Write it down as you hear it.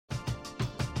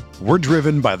We're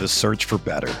driven by the search for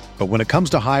better. But when it comes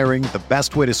to hiring, the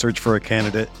best way to search for a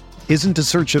candidate isn't to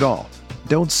search at all.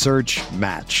 Don't search,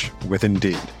 match with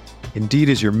Indeed. Indeed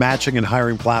is your matching and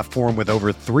hiring platform with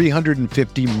over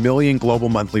 350 million global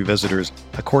monthly visitors,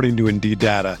 according to Indeed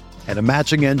data, and a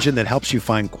matching engine that helps you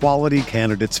find quality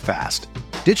candidates fast.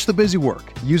 Ditch the busy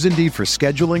work. Use Indeed for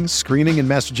scheduling, screening, and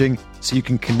messaging so you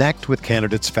can connect with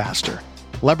candidates faster.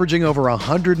 Leveraging over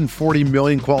 140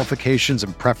 million qualifications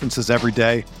and preferences every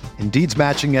day, Indeed's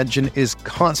matching engine is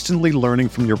constantly learning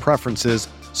from your preferences,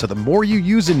 so the more you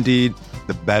use Indeed,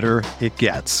 the better it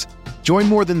gets. Join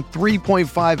more than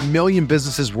 3.5 million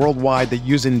businesses worldwide that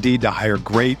use Indeed to hire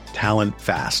great talent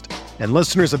fast. And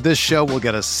listeners of this show will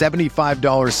get a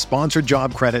 $75 sponsored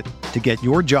job credit to get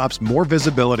your jobs more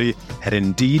visibility at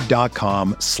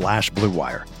Indeed.com/Blue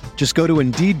Wire. Just go to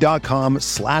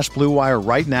Indeed.com/Blue Wire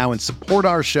right now and support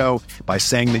our show by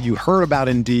saying that you heard about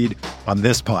Indeed on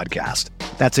this podcast.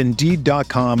 That's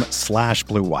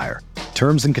Indeed.com/Blue Wire.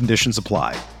 Terms and conditions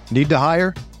apply. Need to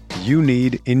hire? You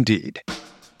need Indeed.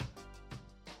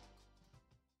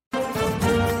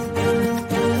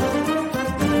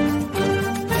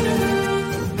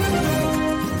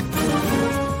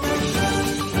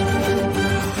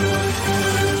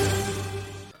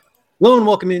 Hello and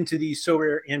welcome into the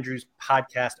Sorare Andrews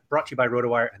podcast, brought to you by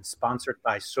RotoWire and sponsored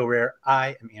by Sorare.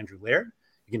 I am Andrew Laird.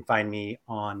 You can find me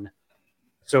on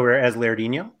Sorare as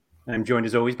Lairdinho. And I'm joined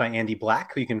as always by Andy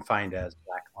Black, who you can find as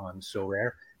Black on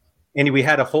Sorare. Andy, we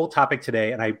had a whole topic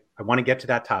today, and I want to get to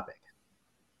that topic.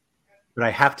 But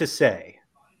I have to say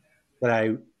that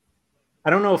I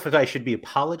don't know if I should be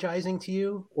apologizing to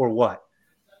you or what,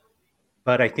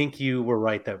 but I think you were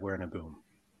right that we're in a boom.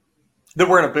 That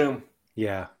we're in a boom.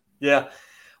 Yeah. Yeah.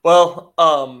 Well,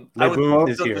 I would boom love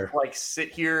is to here. just,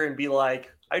 sit here and be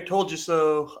like, I told you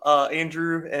so,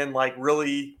 Andrew, and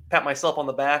really pat myself on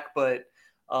the back. But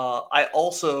I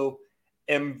also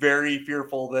am very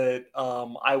fearful that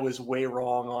I was way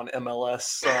wrong on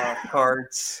MLS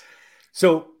cards.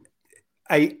 So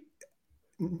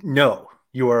no,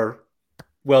 you are,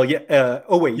 well, yeah.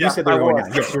 You said they were going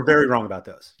down. Yes, you're very wrong about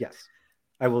those. Yes.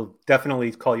 I will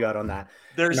definitely call you out on that.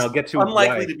 There's and I'll get to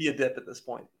unlikely to be a dip at this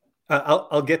point.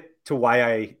 I'll get to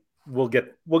why we'll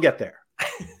get there.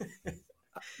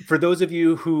 For those of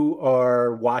you who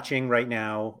are watching right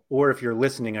now, or if you're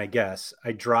listening, I guess,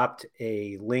 I dropped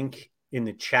a link in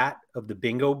the chat of the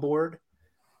bingo board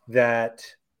that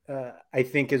I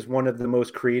think is one of the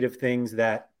most creative things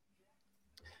that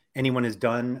anyone has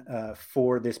done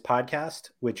for this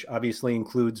podcast, which obviously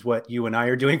includes what you and I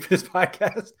are doing for this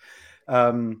podcast.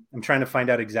 I'm trying to find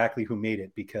out exactly who made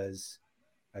it because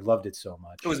I loved it so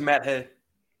much. It was Matt Hay.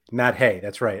 Matt Hay,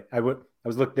 that's right. I was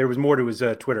looking. There was more to his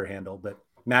Twitter handle, but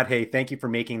Matt Hay, thank you for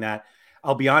making that.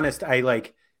 I'll be honest. I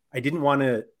didn't want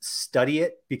to study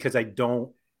it because I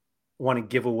don't want to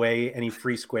give away any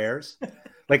free squares.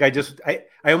 I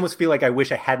almost feel like I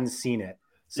wish I hadn't seen it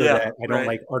so that I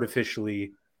don't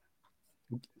artificially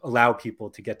allow people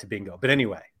to get to bingo. But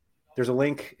anyway, there's a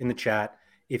link in the chat.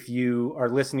 If you are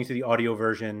listening to the audio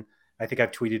version, I think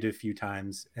I've tweeted it a few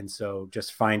times. And so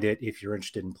just find it if you're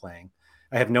interested in playing.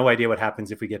 I have no idea what happens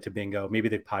if we get to bingo. Maybe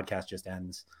the podcast just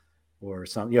ends or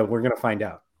something. Yeah, we're going to find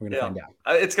out. Find out.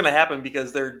 It's going to happen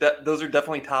because those are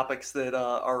definitely topics that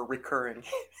are recurring.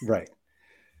 Right.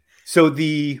 So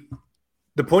the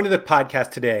point of the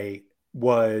podcast today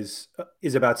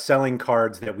is about selling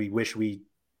cards that we wish we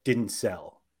didn't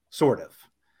sell, sort of.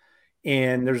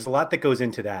 And there's a lot that goes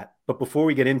into that. But before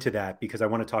we get into that, because I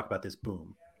want to talk about this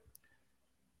boom,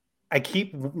 I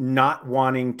keep not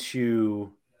wanting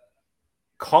to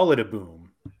call it a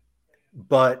boom,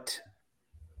 but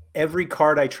every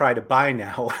card I try to buy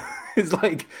now is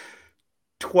like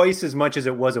twice as much as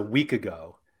it was a week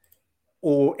ago,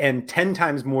 and 10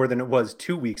 times more than it was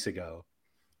 2 weeks ago.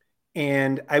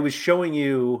 And I was showing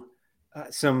you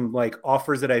some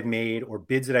offers that I've made or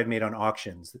bids that I've made on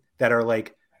auctions that are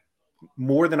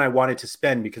more than I wanted to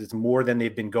spend because it's more than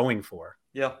they've been going for.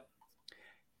 Yeah.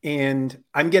 And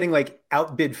I'm getting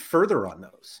outbid further on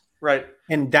those. Right.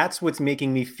 And that's what's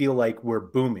making me feel like we're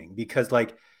booming because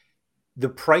the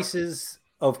prices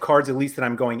of cards, at least that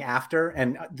I'm going after,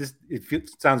 and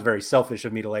sounds very selfish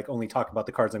of me to only talk about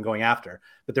the cards I'm going after,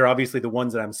 but they're obviously the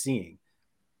ones that I'm seeing.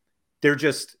 They're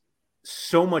just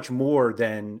so much more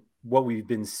than what we've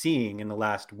been seeing in the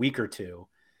last week or two.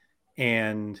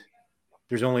 And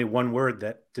there's only one word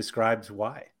that describes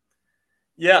why.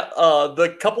 Yeah,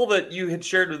 the couple that you had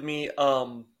shared with me,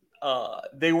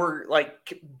 they were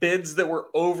bids that were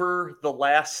over the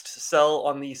last sell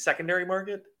on the secondary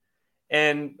market.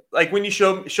 And when you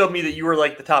showed me that you were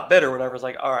the top bidder or whatever, it's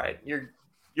all right, you're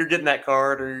getting that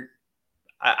card, or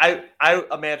I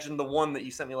imagined the one that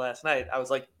you sent me last night. I was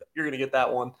like, you're going to get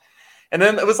that one. And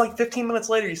then it was like 15 minutes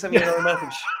later, you sent me another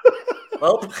message.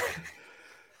 Well,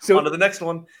 So on to the next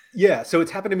one. Yeah, so it's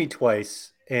happened to me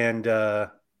twice, and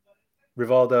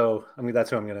Rivaldo. I mean, that's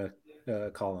who I'm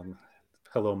gonna call him.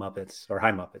 Hello, Muppets, or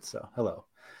hi, Muppets. So hello.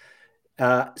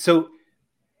 So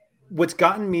what's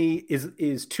gotten me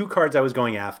is two cards I was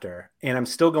going after, and I'm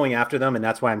still going after them, and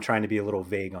that's why I'm trying to be a little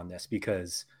vague on this,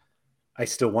 because I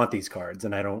still want these cards,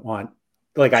 and I don't want,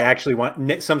 like, I actually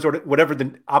want some sort of, whatever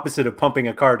the opposite of pumping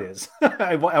a card is.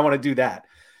 I want to do that.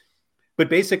 But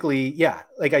basically, yeah,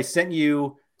 like I sent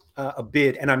you a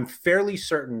bid, and I'm fairly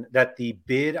certain that the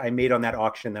bid I made on that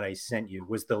auction that I sent you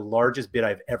was the largest bid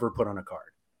I've ever put on a card.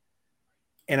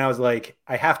 And I was like,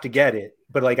 I have to get it,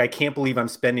 but like, I can't believe I'm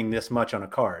spending this much on a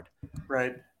card.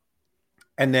 Right.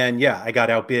 And then, yeah, I got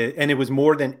outbid, and it was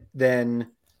more than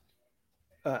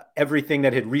everything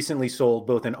that had recently sold,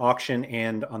 both in auction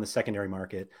and on the secondary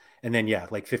market. And then, yeah,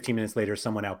 like 15 minutes later,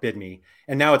 someone outbid me.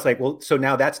 And now it's like, well, so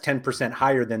now that's 10%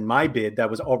 higher than my bid.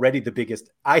 That was already the biggest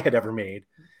I had ever made.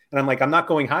 And I'm like, I'm not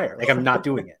going higher. Like, I'm not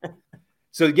doing it.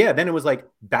 So yeah, then it was like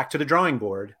back to the drawing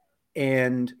board.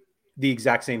 And the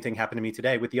exact same thing happened to me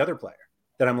today with the other player,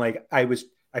 that I'm like, I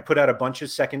put out a bunch of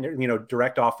secondary,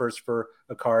 direct offers for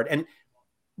a card. And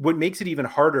what makes it even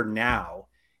harder now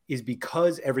is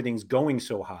because everything's going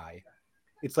so high.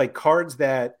 It's like cards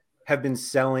that have been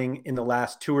selling in the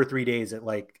last 2 or 3 days at,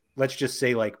 like, let's just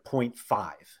say like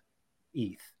 0.5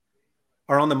 ETH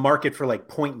are on the market for like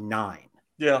 0.9.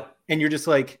 Yeah. And you're just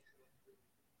like,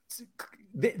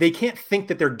 they can't think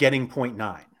that they're getting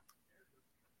 0.9,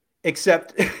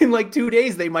 except in like 2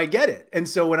 days, they might get it. And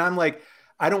so when I'm like,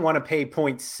 I don't want to pay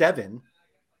 0.7.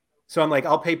 So I'm like,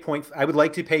 I'll pay I would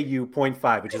like to pay you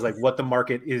 0.5, which is like what the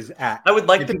market is at. I would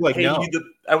like to pay you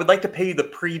I would like to pay you the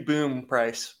pre-boom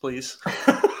price, please.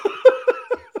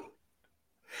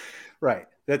 Right.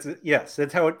 That's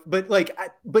how it, but like,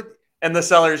 and the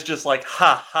seller's just like,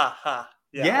 ha, ha, ha.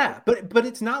 Yeah. But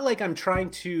it's not like I'm trying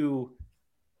to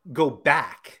go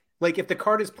back. Like, if the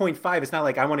card is 0.5, it's not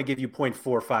like I want to give you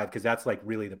 0.45 because that's like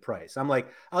really the price. I'm like,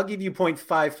 I'll give you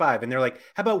 0.55. And they're like,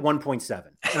 how about 1.7?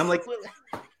 And I'm like,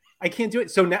 I can't do it.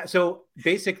 So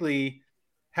basically,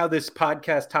 how this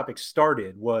podcast topic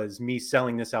started was me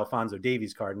selling this Alphonso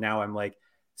Davies card. Now I'm like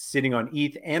sitting on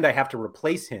ETH, and I have to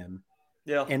replace him.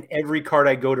 Yeah. And every card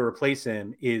I go to replace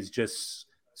him is just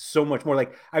so much more.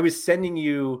 Like, I was sending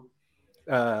you,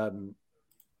 because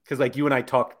like you and I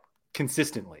talk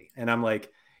consistently, and I'm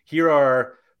like, here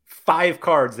are 5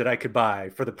 cards that I could buy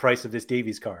for the price of this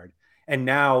Davies card. And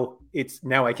now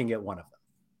I can get one of them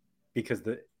because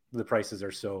the prices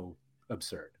are so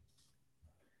absurd.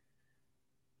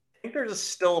 I think there's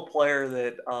still a player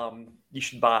that you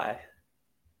should buy.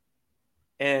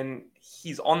 And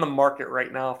he's on the market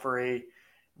right now for a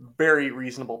very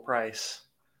reasonable price.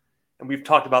 And we've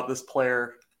talked about this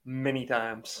player many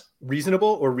times.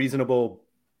 Reasonable or reasonable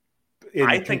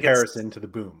in comparison to the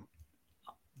boom?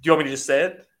 Do you want me to just say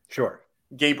it? Sure.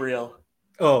 Gabriel.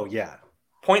 Oh, yeah.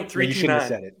 0.329. You shouldn't have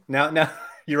said it. Now,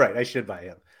 you're right. I should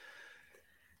buy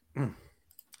him.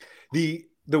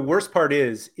 The worst part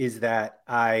is that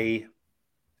I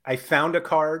found a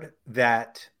card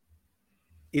that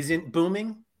isn't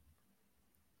booming,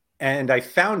 and I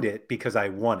found it because I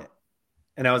won it.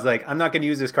 And I was like, I'm not going to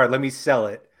use this card. Let me sell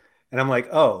it. And I'm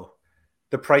like, oh,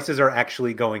 the prices are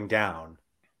actually going down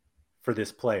for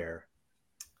this player.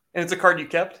 And it's a card you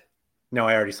kept? No,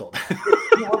 I already sold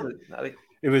it.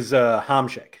 It was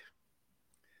Hamšík.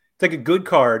 It's like a good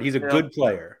card. He's a good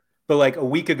player. But like a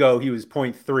week ago, he was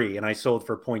 0.3, and I sold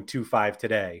for 0.25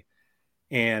 today.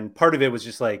 And part of it was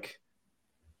just like,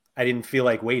 I didn't feel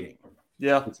like waiting.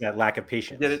 Yeah. It's that lack of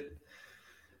patience. Get it?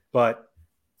 But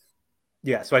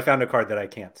yeah, so I found a card that I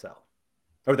can't sell,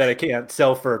 or that I can't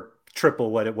sell for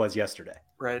triple what it was yesterday.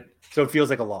 Right. So it feels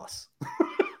like a loss.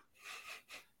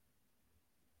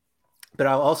 But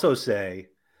I'll also say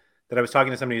that I was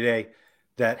talking to somebody today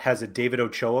that has a David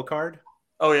Ochoa card.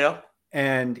 Oh, yeah?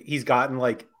 And he's gotten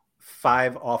like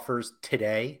 5 offers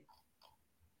today.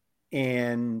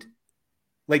 And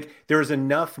like, there's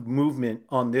enough movement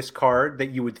on this card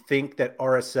that you would think that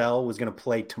RSL was going to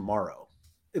play tomorrow.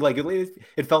 Like,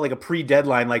 it felt like a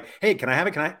pre-deadline, like, hey, can I have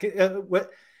it? What?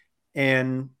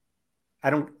 And I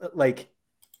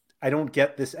don't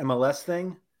get this MLS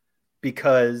thing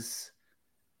because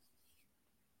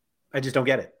I just don't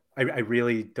get it. I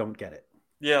really don't get it.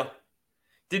 Yeah.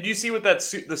 Did you see what the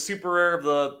super rare of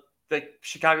the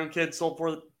Chicago kid sold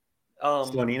for?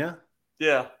 Slonina?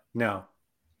 Yeah. No.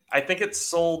 I think it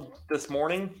sold this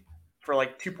morning for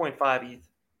like 2.5 ETH.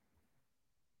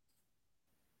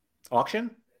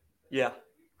 Auction? Yeah.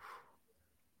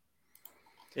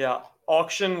 Yeah.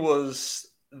 Auction was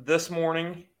this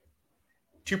morning,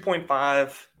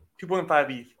 2.5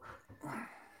 ETH.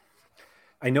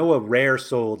 I know a rare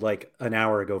sold like an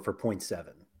hour ago for 0.7.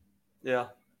 Yeah.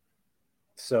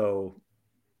 So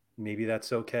maybe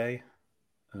that's okay.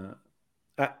 I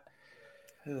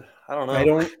I don't know. I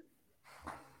don't.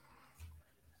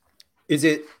 Is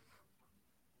it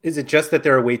just that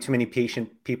there are way too many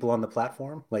patient people on the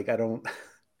platform? Like I don't.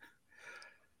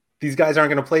 These guys aren't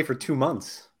going to play for 2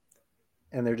 months,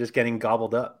 and they're just getting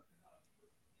gobbled up.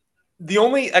 The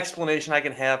only explanation I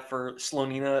can have for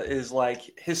Slonina is like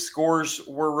his scores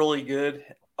were really good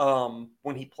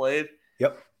when he played.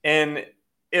 Yep. And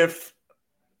if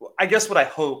I guess what I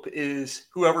hope is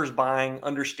whoever's buying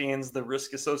understands the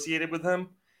risk associated with him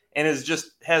and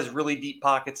has really deep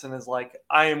pockets and is like,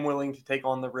 I am willing to take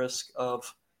on the risk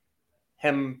of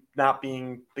him not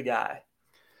being the guy.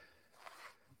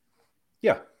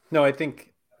 Yeah. No, I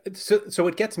think so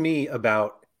it gets me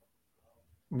about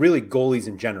really goalies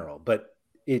in general, but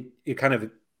it kind of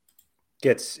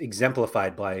gets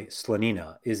exemplified by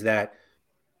Slonina is that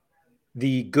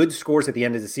the good scores at the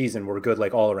end of the season were good,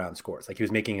 like all around scores. Like he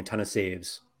was making a ton of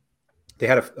saves. They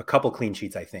had a couple clean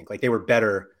sheets, I think. Like they were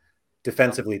better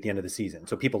defensively at the end of the season.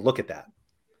 So people look at that.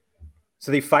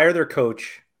 So they fire their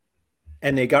coach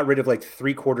and they got rid of like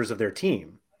 3/4 of their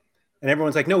team. And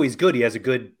everyone's like, no, he's good. He has a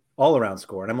good all around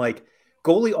score. And I'm like,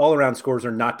 goalie all around scores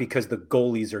are not because the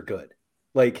goalies are good.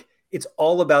 Like it's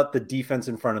all about the defense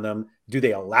in front of them. Do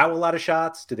they allow a lot of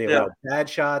shots? Do they allow bad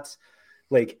shots?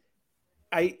 Like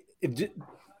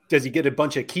does he get a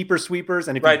bunch of keeper sweepers?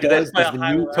 And if he does the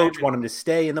new coach want him to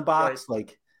stay in the box?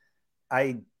 Right.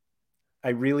 Like I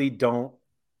really don't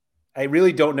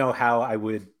know how I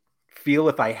would feel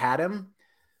if I had him,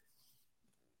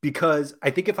 because I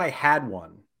think if I had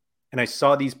one and I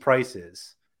saw these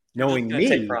prices, knowing me,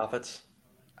 take profits.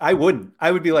 I wouldn't.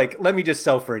 I would be like, let me just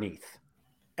sell for an ETH.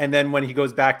 And then when he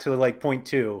goes back to like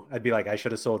 0.2, I'd be like, I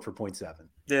should have sold for 0.7.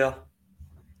 Yeah.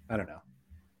 I don't know.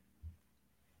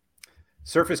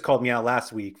 Surface called me out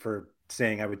last week for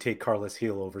saying I would take Carlos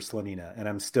Gil over Slonina, and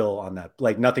I'm still on that.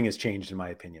 Like nothing has changed in my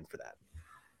opinion for that.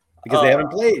 Because they haven't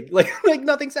played. Like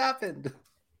nothing's happened.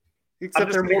 Except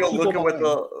I'm just going to go look at what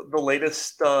the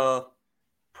latest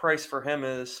price for him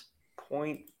is.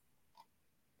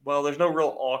 Well, there's no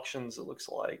real auctions, it looks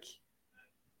like.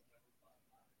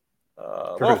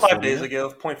 5 days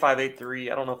ago,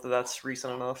 0.583. I don't know if that's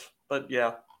recent enough. But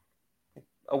yeah,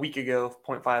 a week ago,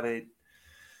 0.58.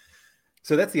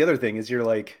 So that's the other thing is you're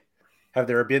like, have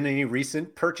there been any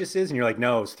recent purchases? And you're like,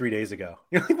 no, it was 3 days ago.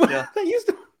 You're like, what? Yeah.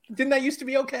 Didn't that used to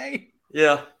be okay?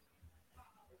 Yeah.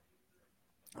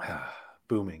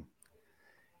 Booming.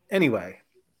 Anyway,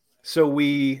 so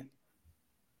we're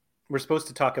supposed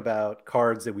to talk about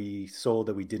cards that we sold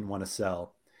that we didn't want to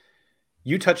sell.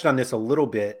 You touched on this a little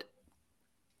bit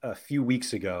a few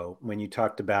weeks ago when you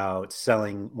talked about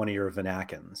selling one of your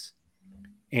Vanakins.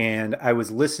 And I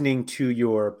was listening to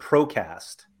your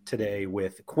Procast today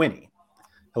with Quinny.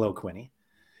 Hello, Quinny.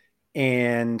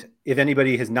 And if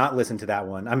anybody has not listened to that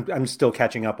one, I'm still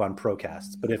catching up on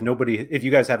Procasts. But if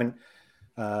you guys haven't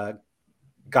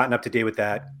gotten up to date with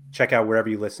that, check out wherever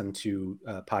you listen to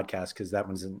podcasts, because that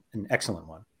one's an excellent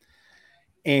one.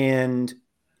 And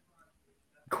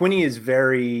Quinny is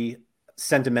very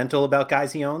sentimental about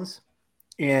guys he owns.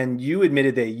 And you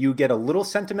admitted that you get a little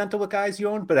sentimental with guys you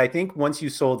own, but I think once you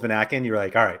sold Vanaken, you're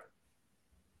like, all right,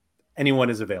 anyone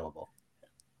is available.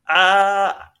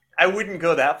 I wouldn't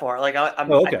go that far. Like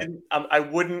okay. I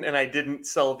wouldn't, and I didn't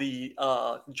sell the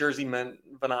Jersey Mint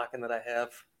Vanaken that I have.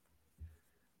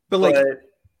 But like,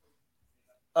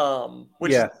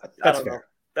 which yeah, I don't know.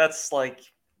 That's like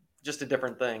just a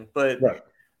different thing. But right.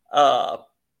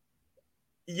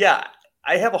 Yeah,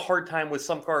 I have a hard time with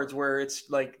some cards where it's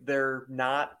like they're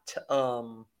not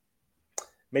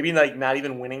maybe like not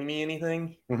even winning me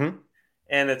anything. Mm-hmm.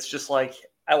 And it's just like,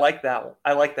 I like that one.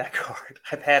 I like that card.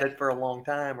 I've had it for a long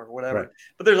time or whatever. Right.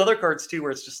 But there's other cards too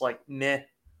where it's just like, meh.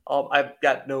 I've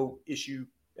got no issue,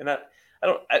 and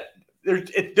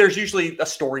there's usually a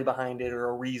story behind it or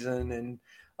a reason, and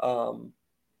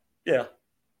yeah,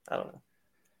 I don't know.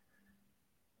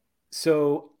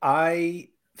 So I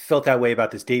felt that way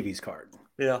about this Davies card.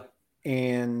 Yeah,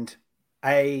 and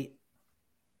I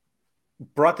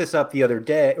brought this up the other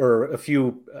day or a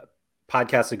few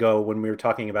podcasts ago when we were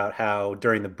talking about how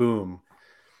during the boom,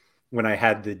 when I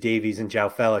had the Davies and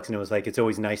João Felix, and it was like, it's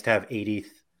always nice to have 80th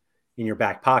in your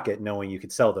back pocket, knowing you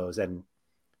could sell those. And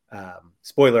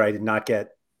spoiler, I did not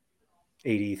get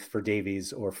 80th for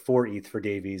Davies or 4th for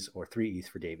Davies or 3th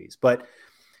for Davies. But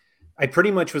I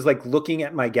pretty much was like looking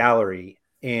at my gallery,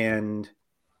 and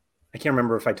I can't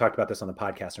remember if I talked about this on the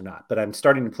podcast or not, but I'm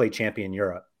starting to play Champion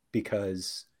Europe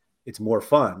because it's more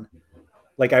fun.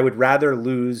 Like I would rather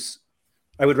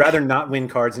not win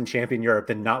cards in Champion Europe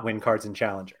than not win cards in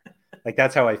Challenger. Like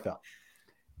that's how I felt.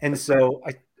 And so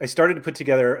I started to put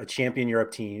together a Champion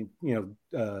Europe team,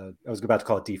 I was about to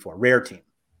call it D4, rare team.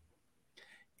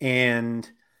 And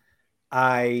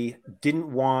I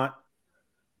didn't want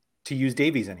to use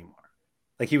Davies anymore.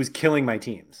 Like he was killing my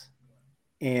teams.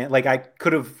 And like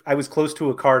I was close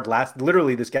to a card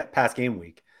literally this past game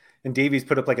week. And Davies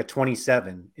put up like a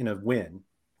 27 in a win.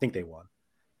 I think they won.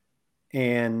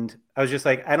 And I was just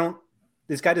like,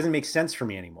 this guy doesn't make sense for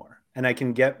me anymore. And I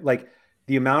can get like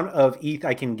the amount of ETH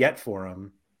I can get for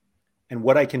him and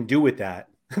what I can do with that,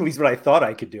 at least what I thought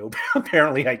I could do.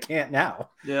 Apparently I can't now.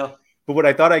 Yeah. But what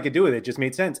I thought I could do with it just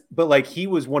made sense. But like he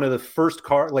was one of the first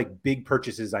big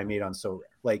purchases I made on So Rare.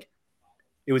 Like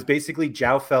it was basically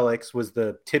João Felix was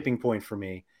the tipping point for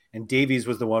me. And Davies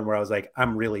was the one where I was like,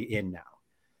 I'm really in now.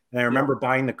 And I remember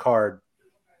buying the card.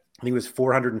 I think it was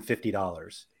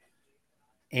 $450.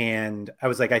 And I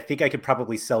was like, I think I could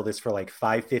probably sell this for like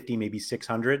 $550, maybe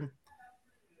 $600.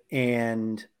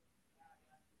 And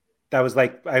that was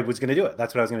like, I was going to do it.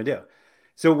 That's what I was going to do.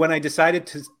 So when I decided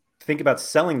to think about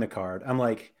selling the card, I'm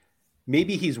like,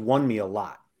 maybe he's won me a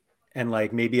lot. And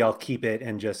like, maybe I'll keep it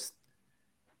and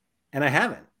I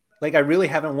haven't. Like, I really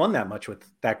haven't won that much with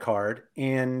that card.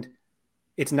 And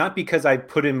it's not because I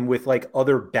put him with like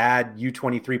other bad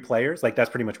U23 players. Like that's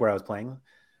pretty much where I was playing.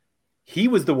 He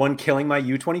was the one killing my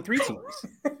U23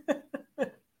 teams.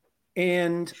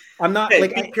 And I'm not be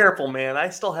careful, man. I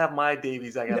still have my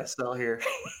Davies I gotta sell here.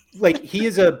 Like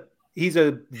he's a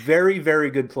very, very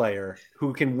good player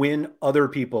who can win other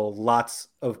people lots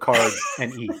of cards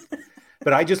and ETH.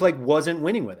 But I just like wasn't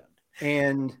winning with him.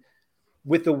 And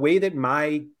with the way that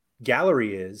my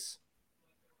gallery is,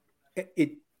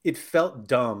 it felt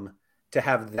dumb to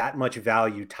have that much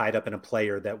value tied up in a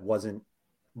player that wasn't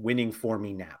winning for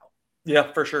me now.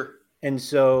 Yeah, for sure. And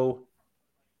so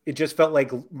it just felt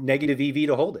like negative EV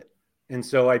to hold it. And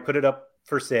so I put it up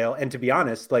for sale. And to be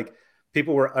honest, like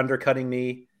people were undercutting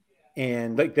me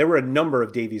and like there were a number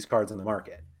of Davies cards in the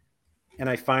market. And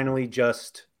I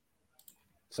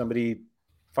somebody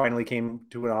finally came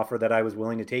to an offer that I was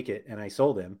willing to take it and I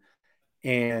sold him.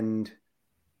 And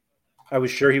I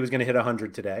was sure he was going to hit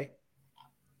 100 today.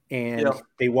 And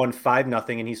they won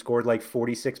 5-0 and he scored like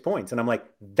 46 points. And I'm like,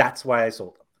 that's why I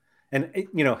sold him. And,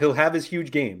 he'll have his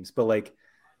huge games, but like,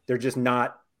 they're just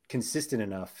not consistent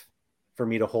enough for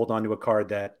me to hold on to a card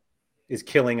that is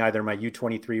killing either my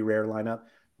U23 rare lineup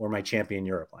or my Champion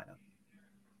Europe lineup.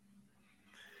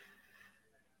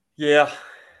 Yeah.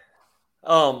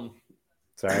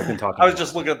 Sorry, I've been talking. I was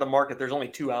just looking at the market. There's only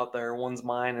 2 out there. One's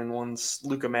mine and one's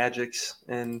Luka Magic's,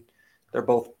 and they're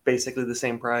both basically the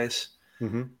same price.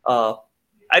 Mm-hmm.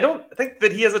 I don't think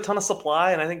that he has a ton of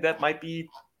supply, and I think that might be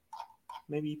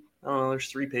maybe, I don't know, there's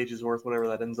 3 pages worth, whatever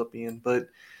that ends up being. But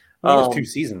there's 2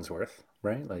 seasons worth,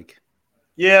 right? Like,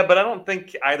 yeah, but I don't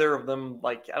think either of them,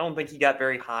 like, I don't think he got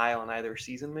very high on either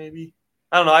season, maybe.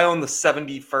 I don't know. I own the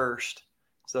 71st.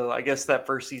 So I guess that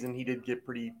first season he did get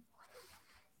pretty.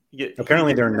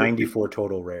 Apparently there are 94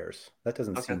 total rares. That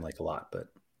doesn't seem like a lot, but.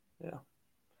 Yeah.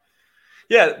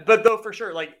 Yeah, but though for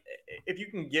sure, like, if you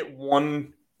can get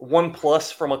one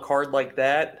plus from a card like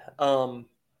that,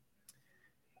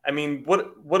 I mean,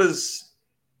 what is,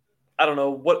 I don't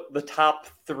know, what the top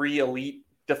 3 elite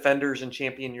defenders in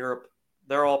Champion Europe,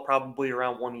 they're all probably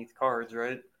around 1 ETH cards,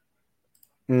 right?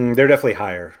 They're definitely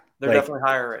higher. They're definitely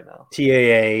higher right now.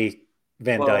 TAA,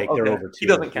 Van Dyke, they're over 2. He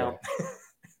doesn't count.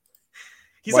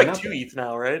 He's like 2 ETH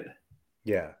now, right?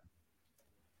 Yeah.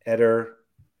 Eder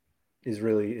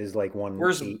is like 1.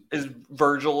 Is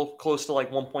Virgil close to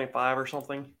like 1.5 or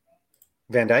something?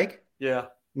 Van Dyke? Yeah.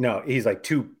 No, he's like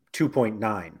 2.9.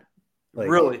 Like,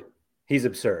 really? He's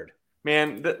absurd.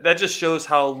 Man, that just shows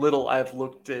how little I've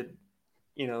looked at,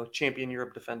 Champion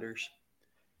Europe defenders.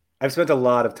 I've spent a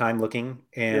lot of time looking,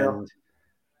 and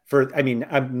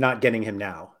I'm not getting him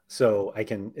now, so I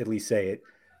can at least say it.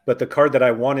 But the card that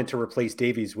I wanted to replace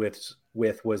Davies with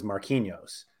was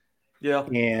Marquinhos. Yeah.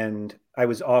 And I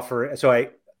was offered, so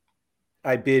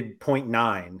I bid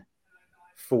 0.9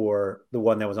 for the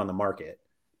one that was on the market.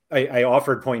 I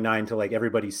offered 0.9 to like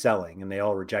everybody selling, and they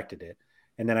all rejected it.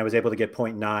 And then I was able to get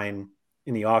 0.9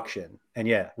 in the auction. And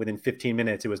yeah, within 15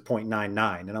 minutes, it was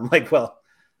 0.99. And I'm like, well,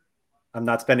 I'm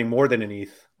not spending more than an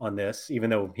ETH on this, even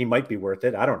though he might be worth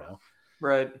it. I don't know.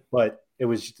 Right. But it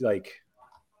was like,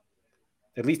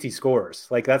 at least he scores.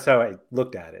 Like, that's how I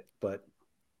looked at it. But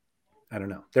I don't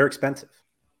know. They're expensive.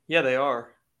 Yeah, they are.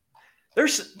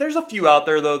 There's a few out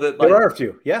there though that There are a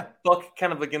few, yeah. buck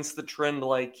kind of against the trend.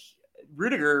 Like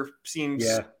Rudiger seems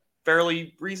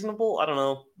fairly reasonable. I don't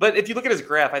know, but if you look at his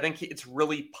graph, I think it's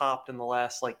really popped in the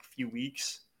last like few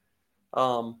weeks.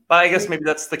 But I guess maybe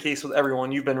that's the case with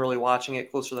everyone. You've been really watching it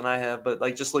closer than I have, but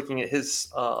like just looking at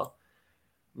his,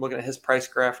 looking at his price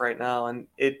graph right now, and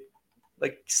it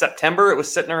like September it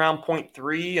was sitting around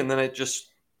 0.3, and then it just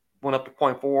went up to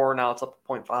 0.4. Now it's up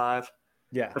to 0.5.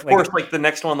 Yeah. Of course, like the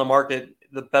next one on the market,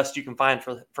 the best you can find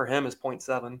for him is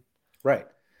 0.7. Right.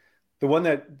 The one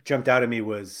that jumped out at me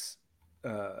was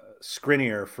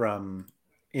Skriniar from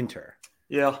Inter.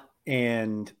 Yeah.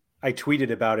 And I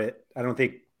tweeted about it. I don't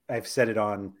think I've said it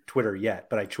on Twitter yet,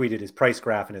 but I tweeted his price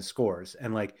graph and his scores.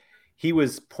 And like he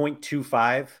was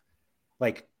 0.25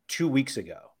 like 2 weeks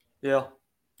ago. Yeah.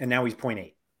 And now he's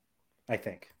 0.8, I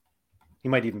think. He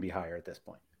might even be higher at this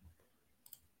point.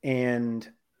 And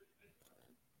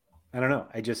I don't know.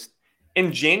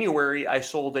 In January, I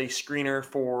sold a screener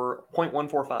for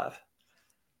 0.145. Wow.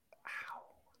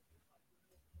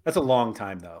 That's a long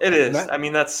time, though. It is. I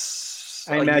mean, that's.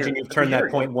 I imagine you've turned that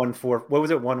 0.14. What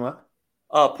was it?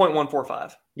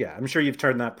 0.145. Yeah, I'm sure you've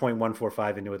turned that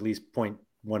 0.145 into at least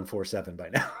 0.147 by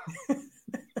now.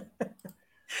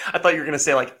 I thought you were going to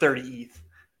say like 30 ETH.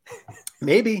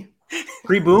 Maybe.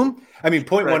 Pre-boom? I mean,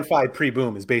 0.15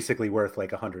 pre-boom is basically worth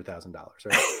like $100,000,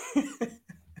 right?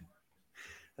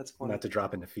 That's funny. Not to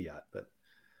drop into fiat, but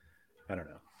I don't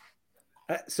know.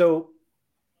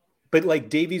 But like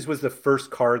Davies was the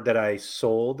first card that I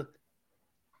sold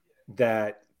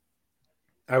that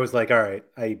I was like, all right,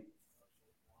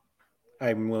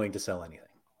 I'm willing to sell anything.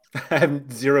 I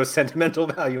have zero sentimental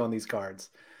value on these cards.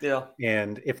 Yeah.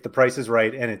 And if the price is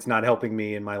right and it's not helping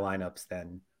me in my lineups,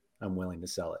 then I'm willing to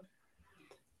sell it.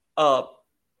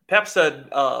 Pep said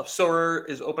Sorare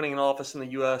is opening an office in the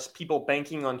U.S. People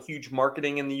banking on huge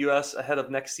marketing in the U.S. ahead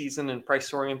of next season and price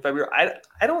soaring in February.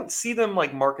 I don't see them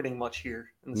like marketing much here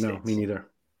in the States. No, me neither.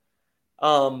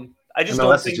 I just MLS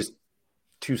don't think is just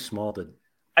too small to.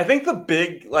 I think the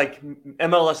big like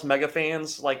MLS mega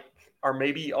fans like are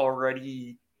maybe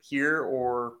already here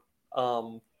or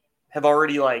have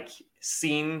already like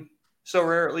seen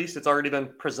Sorare. At least it's already been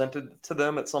presented to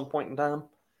them at some point in time.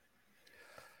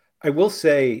 I will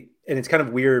say, and it's kind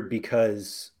of weird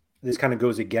because this kind of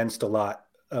goes against a lot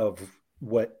of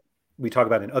what we talk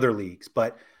about in other leagues,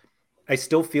 but I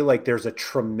still feel like there's a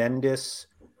tremendous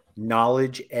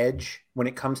knowledge edge when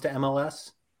it comes to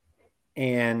MLS.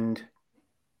 And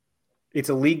it's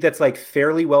a league that's like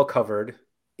fairly well covered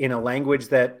in a language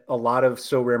that a lot of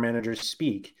Sorare managers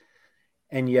speak.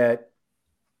 And yet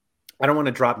I don't want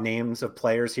to drop names of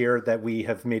players here that we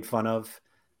have made fun of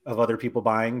other people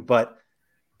buying, but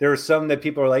there are some that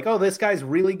people are like, oh, this guy's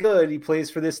really good. He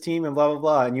plays for this team and blah, blah,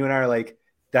 blah. And you and I are like,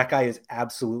 that guy is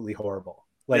absolutely horrible.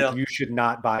 Like you should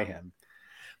not buy him.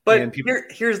 But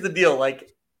here's the deal.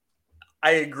 Like,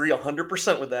 I agree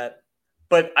 100% with that.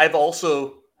 But I've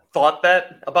also thought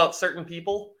that about certain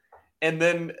people. And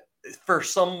then for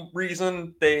some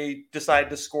reason, they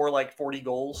decide to score like 40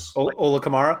 goals. Ola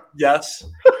Kamara? Yes.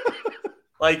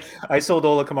 Like I sold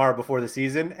Ola Kamara before the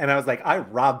season. And I was like, I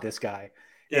robbed this guy.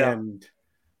 Yeah. And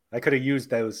I could have used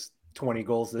those 20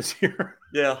 goals this year.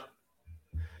 Yeah.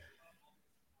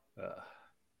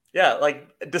 Yeah, like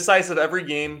decisive every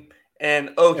game.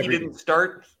 And, he didn't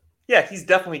start. Yeah, he's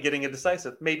definitely getting a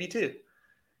decisive. Maybe two.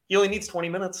 He only needs 20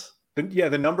 minutes. Yeah,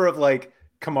 the number of like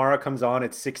Kamara comes on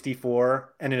at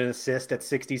 64 and an assist at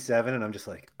 67. And I'm just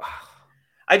like,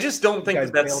 I just don't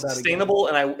think that's sustainable.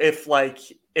 And if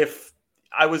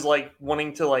I was like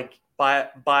wanting to like buy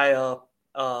a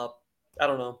I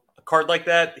don't know, a card like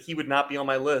that, he would not be on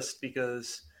my list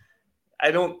because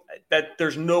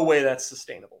there's no way that's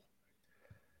sustainable.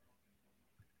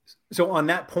 So on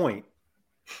that point,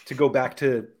 to go back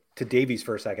to Davies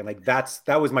for a second, like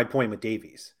that was my point with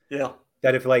Davies. Yeah.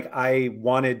 That if like I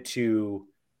wanted to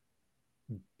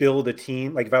build a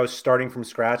team, like if I was starting from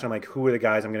scratch, I'm like, who are the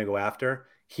guys I'm going to go after?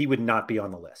 He would not be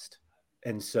on the list.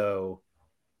 And so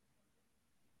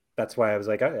that's why I was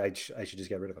like, I should just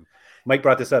get rid of him. Mike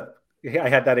brought this up. I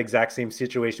had that exact same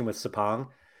situation with Sapong.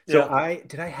 So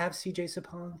did I have CJ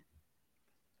Sapong?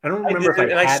 I don't remember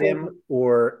if I had him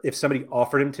or if somebody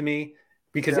offered him to me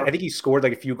because I think he scored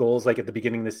like a few goals like at the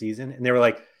beginning of the season. And they were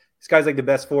like, this guy's like the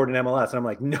best forward in MLS. And I'm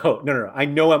like, no. I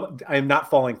know I'm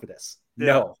not falling for this. Yeah.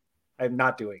 No, I'm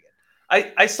not doing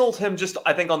it. I sold him just,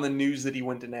 I think on the news that he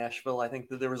went to Nashville. I think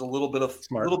that there was a little bit of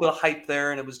hype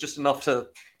there and it was just enough to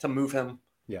move him.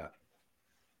 Yeah.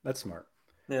 That's smart.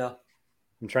 Yeah.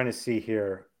 I'm trying to see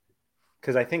here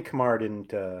because I think Kamara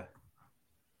didn't.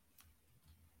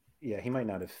 He might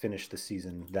not have finished the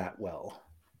season that well.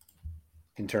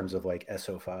 in terms of like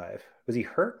SO5. Was he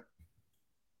hurt?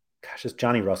 Gosh, this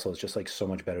Johnny Russell is just like so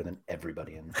much better than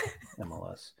everybody in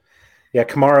MLS. Yeah,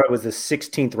 Kamara was the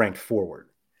 16th ranked forward.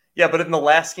 Yeah, but in the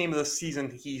last game of the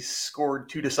season, he scored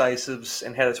 2 decisives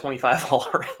and had a 25 all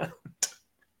around.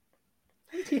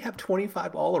 How did he have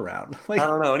 25 all around? Like, I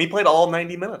don't know. And he played all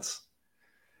 90 minutes.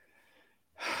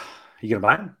 You gonna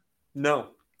buy him? No.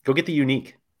 Go get the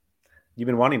unique. You've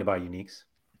been wanting to buy uniques.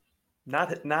 No.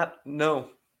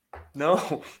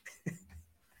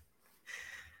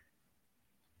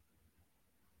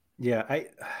 Yeah,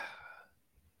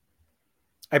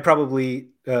 I probably,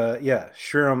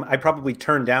 Shuram, I probably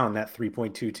turned down that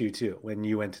 3.222 when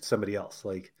you went to somebody else.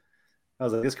 Like, I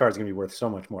was like, this card's going to be worth so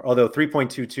much more. Although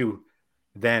 3.22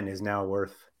 then is now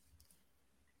worth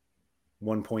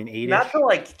 1.8. Not to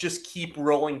like just keep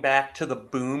rolling back to the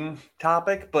boom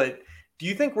topic, but do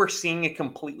you think we're seeing a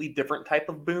completely different type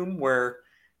of boom where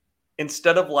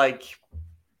instead of like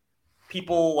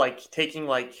people like taking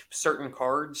like certain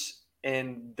cards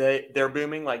and they're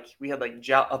booming, like we had like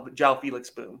João Felix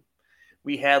boom.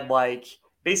 We had like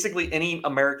basically any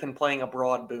American playing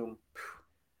abroad boom.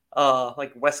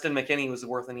 Like Weston McKennie was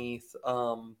worth an ETH.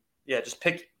 Just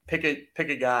pick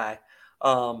a guy.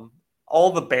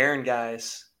 All the Baron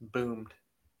guys boomed.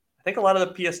 I think a lot of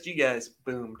the PSG guys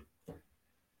boomed. Do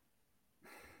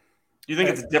you think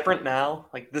it's different now?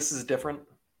 Like this is different?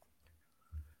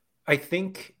 I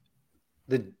think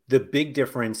the big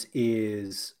difference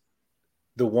is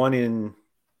the one in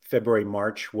February,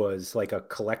 March was like a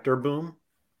collector boom.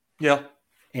 Yeah.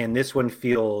 And this one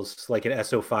feels like an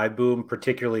SO5 boom,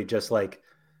 particularly just like,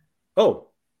 oh,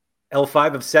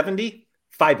 L5 of 70,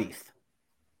 5 ETH.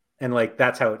 And like,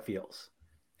 that's how it feels.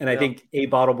 And I think A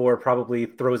Bottlebore probably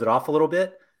throws it off a little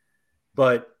bit,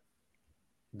 but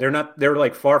they're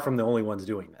like far from the only ones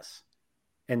doing this.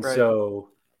 And so.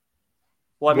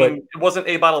 Well, I mean, it wasn't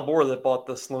A Bottlebore that bought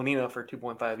the Slonina for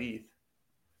 2.5 ETH.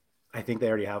 I think they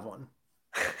already have one.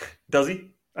 Does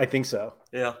he? I think so.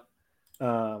 Yeah.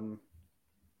 At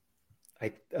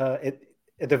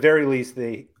the very least,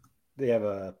 they have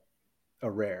a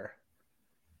rare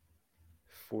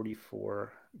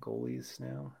 44 goalies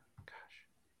now. Gosh.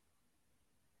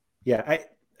 Yeah,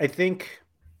 I think.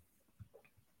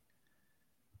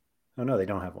 Oh no, they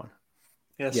don't have one.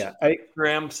 Yes. Yeah,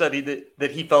 Graham said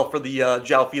that he fell for the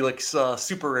João Felix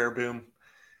super rare boom.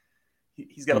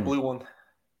 He's got a blue one.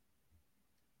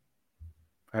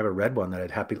 I have a red one that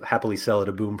I'd happily sell at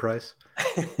a boom price.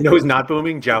 You know who's not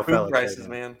booming? João Felix. Prices,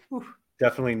 man.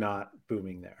 Definitely not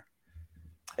booming there.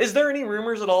 Is there any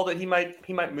rumors at all that he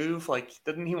might move? Like,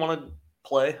 didn't he want to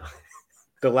play?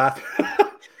 The last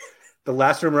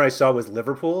rumor I saw was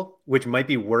Liverpool, which might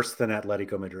be worse than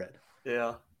Atletico Madrid.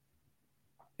 Yeah.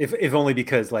 If only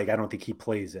because like I don't think he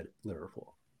plays at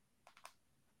Liverpool.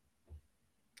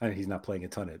 I mean, he's not playing a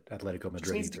ton at Atletico Madrid.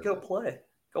 Just needs to go play.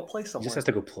 Go play somewhere. He just has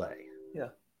to go play. Yeah.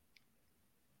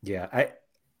 Yeah.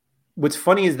 What's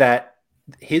funny is that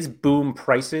his boom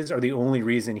prices are the only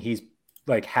reason he's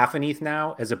like half an ETH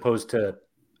now, as opposed to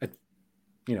a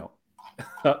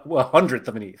hundredth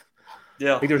of an ETH.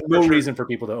 Yeah. Like there's no reason for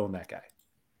people to own that guy.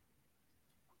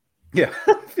 Yeah.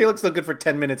 Felix looked good for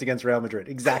 10 minutes against Real Madrid.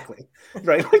 Exactly.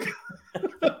 Right. Like,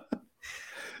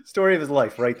 story of his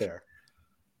life right there.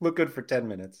 Look good for 10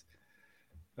 minutes.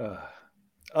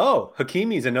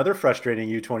 Hakimi's another frustrating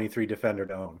U23 defender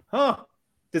to own. Huh.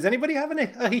 Does anybody have a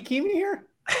Hakimi here?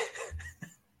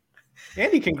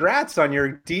 Andy, congrats on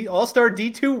your All-Star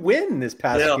D2 win this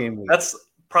past game week. That's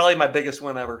probably my biggest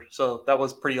win ever. So that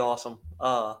was pretty awesome.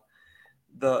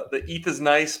 The ETH is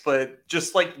nice, but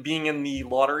just like being in the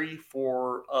lottery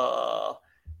for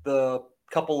the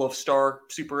couple of star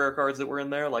super rare cards that were in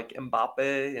there, like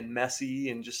Mbappe and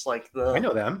Messi, and just like I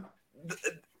know them.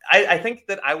 I think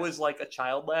that I was like a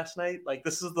child last night. Like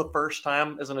this is the first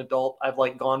time as an adult I've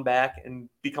like gone back and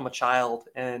become a child.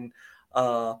 And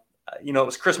it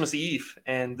was Christmas Eve,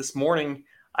 and this morning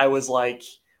I was like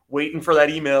waiting for that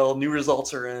email. New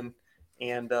results are in,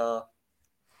 and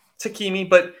Hakimi,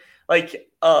 but like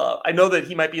I know that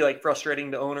he might be like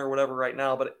frustrating to own or whatever right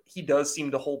now, but he does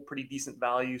seem to hold pretty decent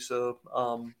value. So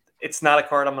it's not a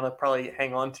card I'm going to probably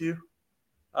hang on to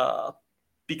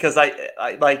because I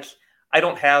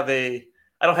don't have a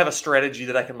strategy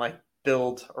that I can like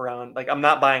build around. Like I'm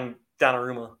not buying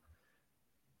Donnarumma,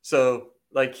 so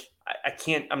like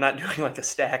I'm not doing like a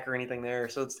stack or anything there.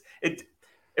 So it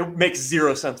makes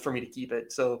zero sense for me to keep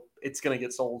it. So it's going to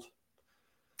get sold.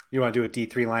 You want to do a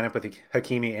D3 lineup with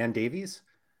Hakimi and Davies?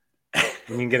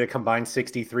 You can get a combined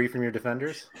 63 from your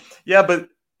defenders? Yeah, but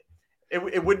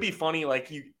it would be funny. Like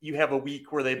you have a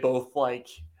week where they both like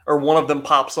or one of them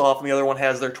pops off and the other one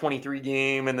has their 23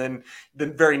 game, and then the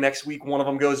very next week one of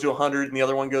them goes to 100 and the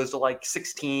other one goes to like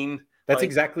 16. That's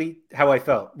exactly how I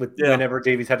felt with whenever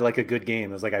Davies had like a good game.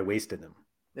 It was like I wasted them.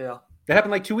 Yeah, that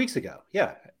happened like 2 weeks ago.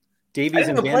 Yeah, Davies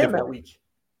and play him that week.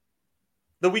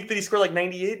 The week that he scored like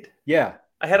 98. Yeah,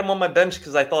 I had him on my bench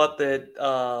because I thought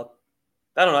that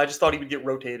I don't know. I just thought he would get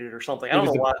rotated or something. I don't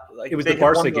know why. Like, it was the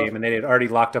Barca game, and they had already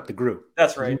locked up the group.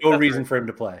 That's right. No reason for him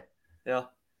to play. Yeah.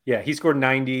 Yeah, he scored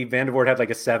 90. Van der Voort had like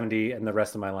a 70, and the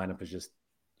rest of my lineup was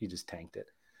he just tanked it.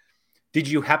 Did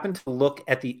you happen to look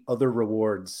at the other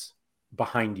rewards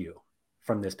behind you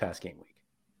from this past game week?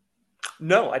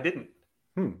 No, I didn't.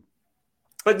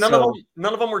 But none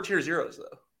of them were tier zeros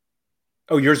though.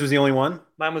 Oh, yours was the only one?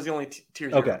 Mine was the only tier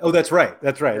zero. Okay. Oh, that's right.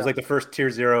 That's right. Yeah. It was like the first tier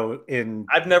zero in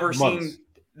I've never seen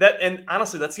that, and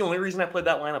honestly, that's the only reason I played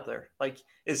that lineup there. Like,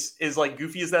 is like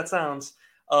goofy as that sounds.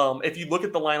 If you look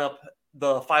at the lineup,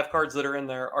 the 5 cards that are in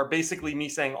there are basically me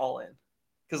saying all in,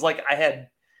 because like I had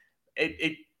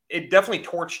it definitely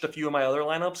torched a few of my other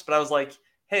lineups, but I was like,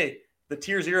 hey, the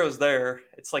tier zero is there.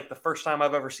 It's like the first time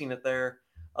I've ever seen it there.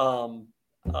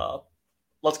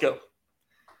 Let's go.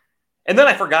 And then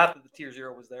I forgot that the tier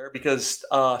zero was there because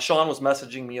Sean was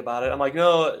messaging me about it. I'm like,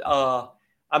 no,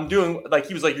 I'm doing, like,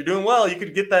 he was like, you're doing well. You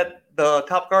could get the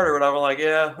top card or whatever. I'm like,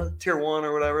 yeah, tier 1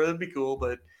 or whatever. That'd be cool.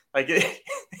 But like,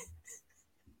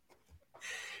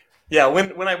 yeah,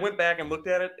 when I went back and looked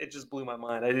at it, it just blew my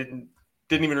mind. I didn't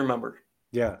even remember.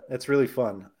 Yeah, that's really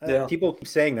fun. Yeah. People keep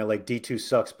saying that like D2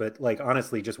 sucks, but like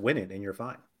honestly, just win it and you're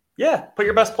fine. Yeah, put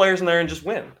your best players in there and just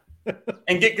win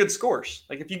and get good scores.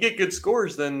 Like if you get good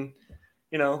scores, then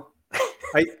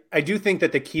I do think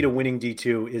that the key to winning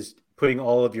D2 is putting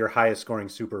all of your highest scoring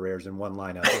super rares in one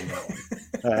lineup.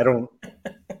 I don't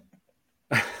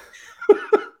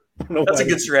know. That's a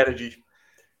good strategy.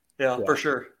 Yeah, for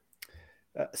sure.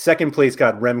 Second place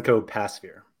got Remco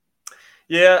Passphere.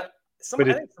 Yeah, I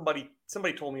think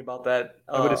somebody told me about that.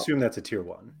 I would assume that's a tier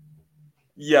 1.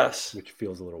 Yes, which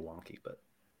feels a little wonky, but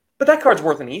that card's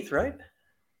worth an ETH, right?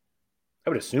 I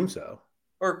would assume so,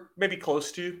 or maybe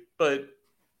close to. But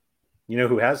you know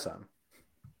who has some?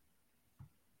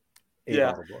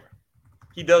 Yeah,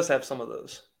 he does have some of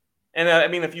those. And I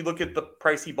mean, if you look at the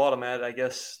price he bought them at, I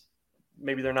guess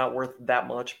maybe they're not worth that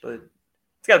much, but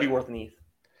it's got to be worth an ETH.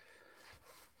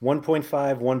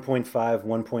 1.5, 1.5,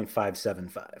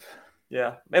 1.575.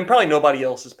 Yeah, and probably nobody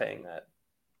else is paying that.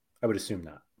 I would assume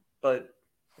not. But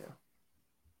yeah,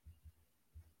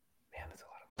 man, that's a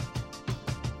lot.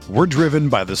 We're driven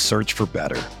by the search for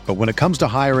better, but when it comes to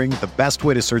hiring, the best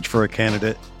way to search for a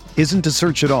candidate isn't to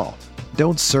search at all.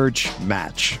 Don't search.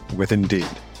 Match with Indeed.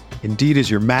 Indeed is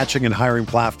your matching and hiring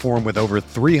platform with over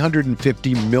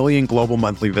 350 million global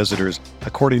monthly visitors,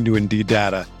 according to Indeed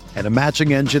data, and a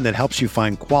matching engine that helps you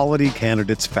find quality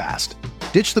candidates fast.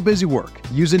 Ditch the busy work.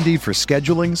 Use Indeed for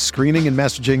scheduling, screening, and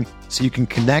messaging so you can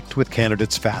connect with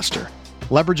candidates faster.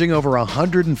 Leveraging over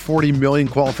 140 million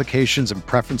qualifications and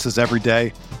preferences every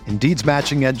day, Indeed's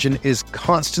matching engine is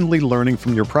constantly learning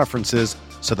from your preferences,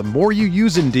 so the more you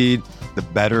use Indeed, the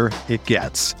better it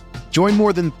gets. Join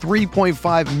more than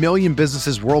 3.5 million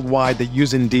businesses worldwide that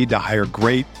use Indeed to hire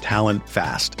great talent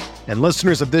fast. And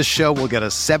listeners of this show will get a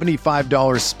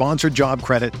 $75 sponsored job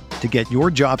credit to get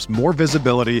your jobs more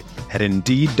visibility at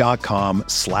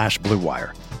Indeed.com/Blue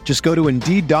Wire. Just go to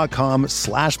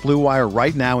Indeed.com/Blue Wire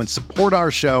right now and support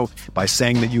our show by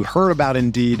saying that you heard about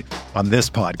Indeed on this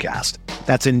podcast.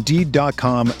 That's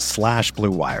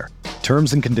Indeed.com/Blue Wire.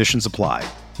 Terms and conditions apply.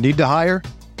 Need to hire?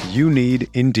 You need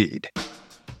Indeed.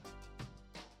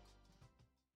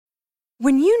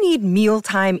 When you need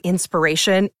mealtime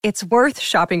inspiration, it's worth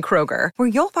shopping Kroger, where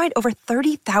you'll find over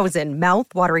 30,000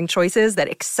 mouth-watering choices that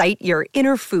excite your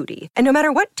inner foodie. And no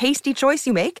matter what tasty choice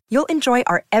you make, you'll enjoy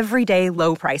our everyday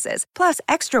low prices, plus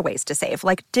extra ways to save,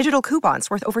 like digital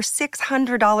coupons worth over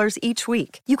 $600 each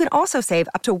week. You can also save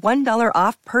up to $1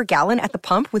 off per gallon at the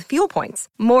pump with fuel points.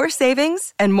 More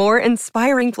savings and more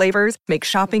inspiring flavors make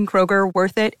shopping Kroger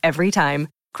worth it every time.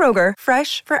 Kroger,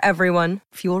 fresh for everyone.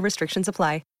 Fuel restrictions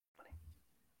apply.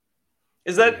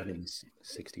 Is that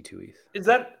 62 ETH? Is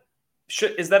that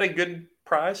a good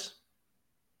prize,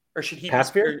 or should he?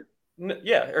 Passphere?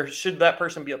 Yeah, or should that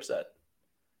person be upset?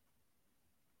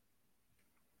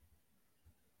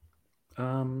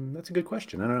 That's a good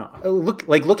question. I don't know.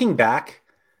 Looking back,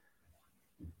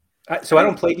 so I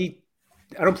don't play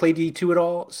D2 at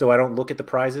all, so I don't look at the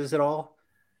prizes at all.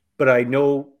 But I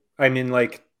know I'm in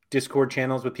like Discord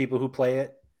channels with people who play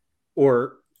it,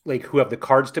 or like who have the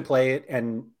cards to play it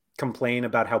and complain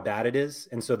about how bad it is,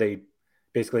 and so they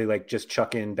basically like just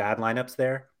chuck in bad lineups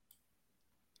there.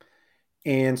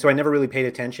 And so I never really paid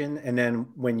attention. And then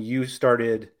when you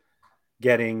started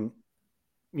getting,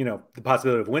 the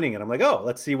possibility of winning it, I'm like, oh,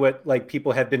 let's see what like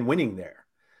people have been winning there.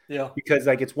 Yeah. Because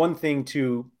like it's one thing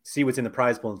to see what's in the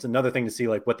prize pool. It's another thing to see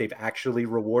like what they've actually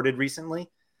rewarded recently.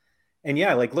 And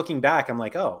yeah, like looking back, I'm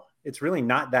like, oh, it's really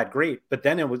not that great. But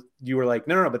then you were like,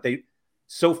 no, but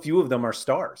so few of them are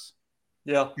stars.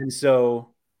 Yeah. And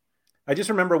so I just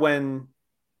remember when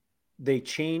they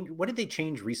changed, what did they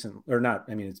change recently or not?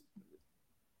 I mean, it's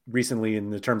recently in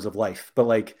the terms of life, but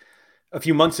like a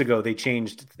few months ago, they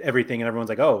changed everything and everyone's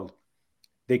like, oh,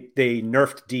 they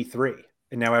nerfed D3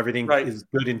 and now everything is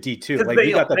good in D2. Like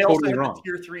we got that totally wrong.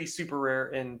 Tier 3 super rare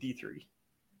in D3.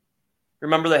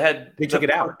 Remember they took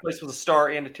it out. Place with a star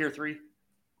and a tier 3.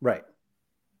 Right.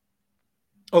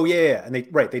 Oh yeah. And they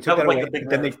took that away.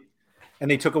 Then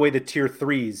they took away the tier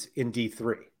 3s in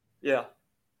D3. Yeah.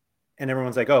 And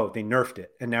everyone's like, oh, they nerfed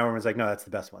it. And now everyone's like, no, that's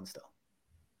the best one still.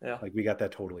 Yeah. Like we got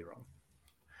that totally wrong.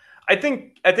 I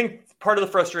think part of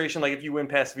the frustration, like if you win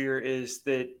past Veer, is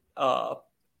that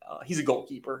he's a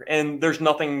goalkeeper, and there's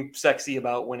nothing sexy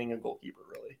about winning a goalkeeper,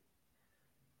 really.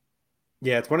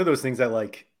 Yeah, it's one of those things that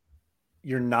like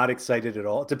you're not excited at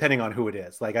all, depending on who it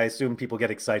is. Like I assume people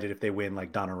get excited if they win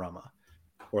like Donnarumma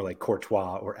or like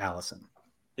Courtois or Allison.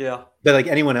 Yeah. But like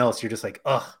anyone else, you're just like,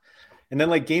 ugh. And then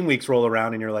like game weeks roll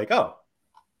around and you're like, oh,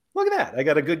 look at that. I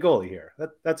got a good goalie here.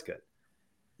 That's good.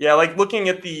 Yeah, like looking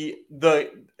at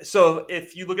so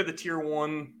if you look at the tier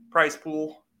 1 prize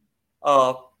pool,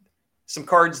 some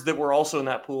cards that were also in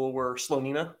that pool were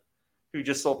Slonina, who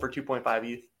just sold for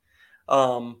 2.5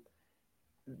 ETH.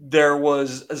 There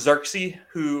was Xerxes,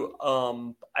 who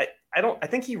I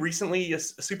think he recently, a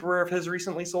super rare of his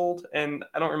recently sold, and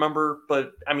I don't remember,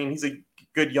 but I mean he's a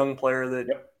good young player that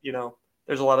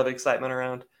there's a lot of excitement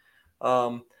around.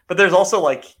 But there's also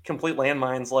like complete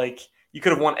landmines. Like you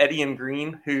could have won Eddie and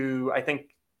Green, who I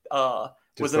think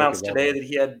was announced today that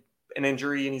he had an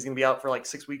injury and he's going to be out for like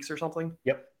 6 weeks or something.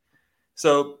 Yep.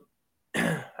 So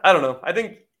I don't know. I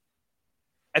think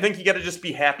you got to just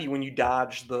be happy when you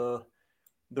dodge the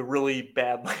really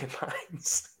bad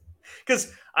landmines.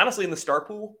 Because honestly, in the star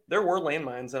pool, there were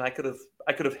landmines, and I could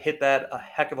have hit that a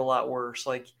heck of a lot worse.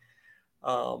 Like,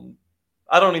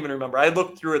 I don't even remember. I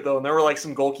looked through it though, and there were like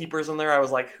some goalkeepers in there. I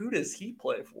was like, who does he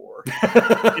play for?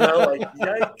 Like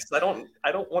yikes! I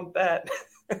don't want that.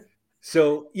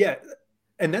 So yeah,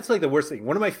 and that's like the worst thing.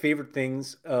 One of my favorite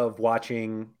things of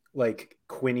watching like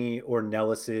Quinny or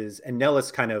Nellis's, and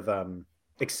Nellis kind of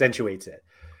accentuates it,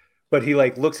 but he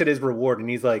like looks at his reward and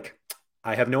he's like,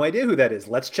 I have no idea who that is.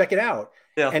 Let's check it out.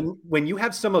 Yeah. And when you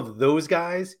have some of those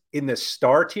guys in the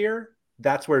star tier,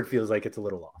 that's where it feels like it's a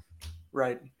little off.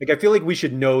 Right. Like I feel like we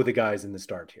should know the guys in the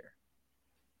star tier.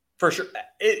 For sure.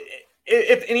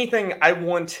 If anything, I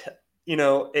want,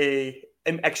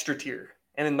 an extra tier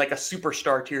and then like a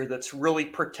superstar tier that's really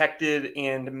protected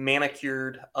and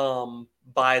manicured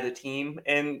by the team.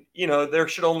 And, there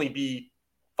should only be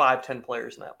 5-10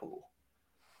 players in that pool.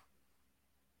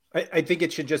 I think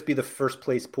it should just be the first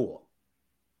place pool.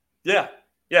 Yeah.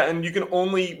 Yeah. And you can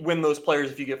only win those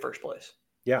players if you get first place.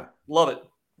 Yeah. Love it.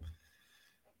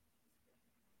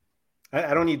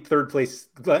 I don't need third place.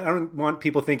 I don't want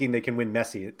people thinking they can win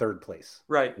Messi at third place.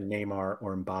 Right. Neymar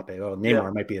or Mbappe. Well,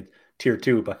 Neymar might be a tier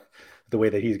 2, but the way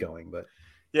that he's going, but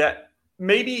yeah,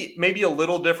 maybe a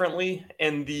little differently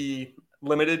in the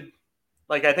limited.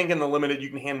 Like I think in the limited, you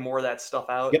can hand more of that stuff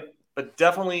out, but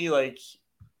definitely like,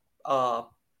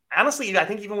 honestly, I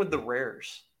think even with the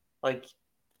rares, like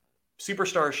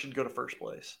superstars should go to first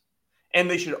place, and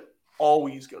they should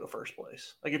always go to first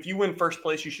place. Like if you win first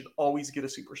place, you should always get a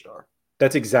superstar.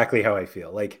 That's exactly how I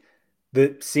feel. Like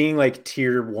seeing like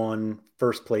tier 1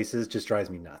 first places just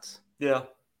drives me nuts. Yeah.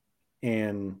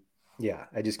 And yeah,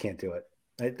 I just can't do it.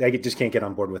 I just can't get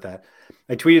on board with that.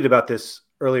 I tweeted about this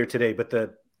earlier today, but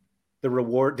the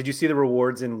reward, did you see the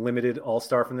rewards in limited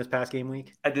all-star from this past game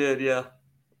week? I did. Yeah.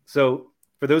 So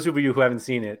for those of you who haven't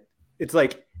seen it, it's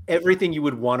like everything you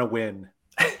would want to win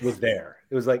was there.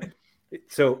 It was like,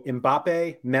 so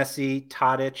Mbappe, Messi,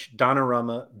 Tadic,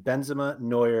 Donnarumma, Benzema,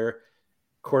 Neuer,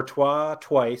 Courtois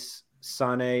twice,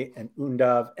 Sané and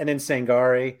Undav, and then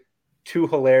Sangare, 2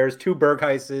 Hilairs, 2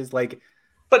 Bergheises, like.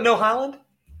 But no Haaland?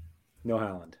 No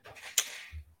Haaland.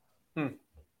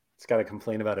 It's got to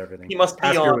complain about everything. He must be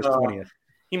on 20th.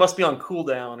 He must be on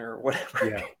cooldown or whatever.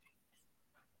 Yeah.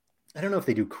 I don't know if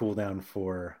they do cooldown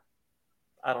for.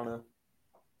 I don't know.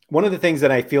 One of the things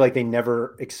that I feel like they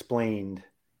never explained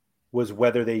was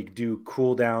whether they do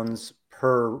cooldowns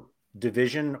per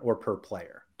division or per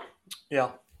player. Yeah.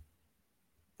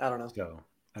 I don't know. So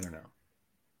I don't know.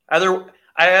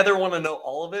 I either want to know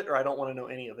all of it or I don't want to know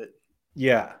any of it.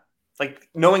 Yeah. like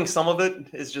knowing some of it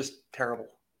is just terrible.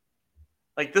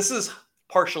 Like this is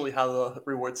partially how the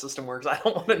reward system works. I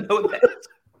don't want to know that.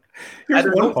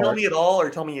 Either don't tell me at all or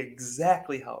tell me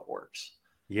exactly how it works.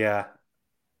 Yeah.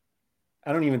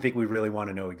 I don't even think we really want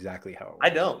to know exactly how it works. I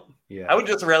don't. Yeah. I would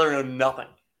just rather know nothing.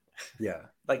 Yeah.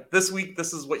 Like this week,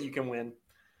 this is what you can win.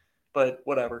 But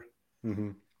whatever.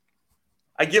 Mm-hmm.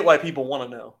 I get why people want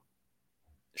to know.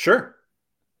 Sure.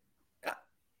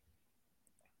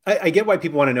 I get why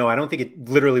people want to know. I don't think it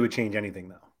literally would change anything,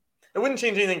 though. It wouldn't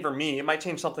change anything for me. It might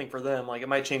change something for them. Like it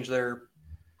might change their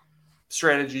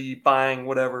strategy, buying,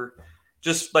 whatever.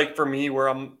 Just like for me, where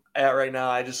I'm at right now,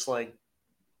 I just like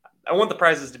I want the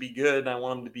prizes to be good and I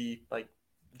want them to be like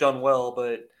done well,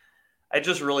 but I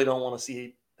just really don't want to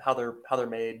see how they're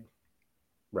made.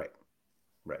 Right.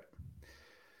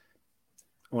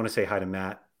 I want to say hi to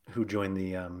Matt, who joined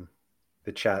the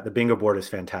chat. The bingo board is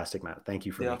fantastic, Matt. Thank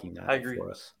you for making that for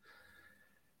us.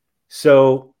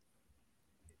 So,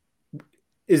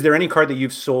 is there any card that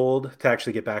you've sold to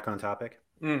actually get back on topic?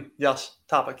 Yes,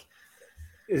 topic.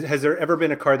 Has there ever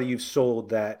been a card that you've sold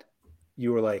that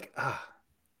you were like,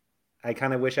 I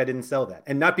kind of wish I didn't sell that?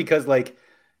 And not because like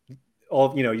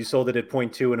you sold it at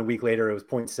 0.2 and a week later it was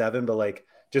 0.7, but like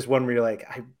just one where you're like,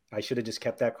 I should have just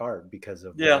kept that card because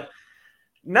of that.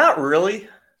 Not really.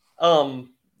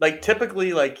 Like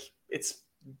typically like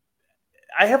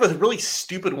I have a really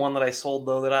stupid one that I sold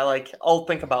though that I'll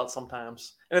think about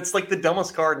sometimes. And it's like the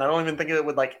dumbest card and I don't even think it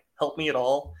would like help me at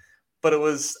all. But it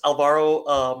was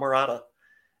Alvaro Morata.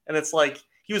 And it's like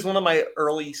he was one of my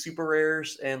early super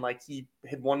rares and like he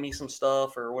had won me some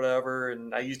stuff or whatever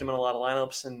and I used him in a lot of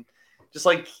lineups and just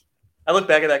like I look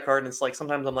back at that card and it's like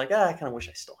sometimes I'm like, I kind of wish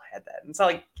I still had that. And it's not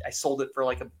like I sold it for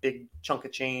like a big chunk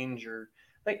of change or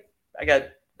like I got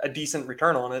a decent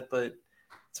return on it, but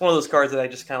it's one of those cards that I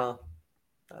just kind of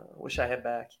wish I had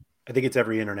back. I think it's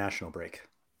every international break.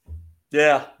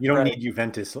 Yeah. You don't need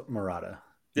Juventus Morata.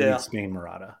 You need Spain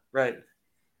Morata. Right.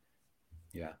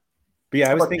 Yeah. But yeah,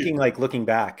 I was thinking like looking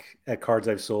back at cards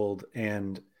I've sold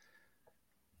and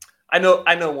I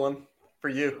know one for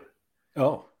you.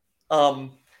 Oh.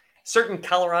 Certain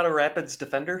Colorado Rapids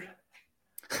defender.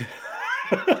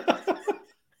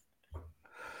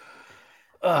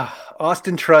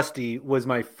 Austin Trusty was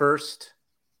my first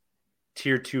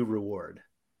tier 2 reward.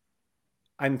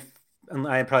 I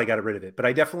probably got rid of it, but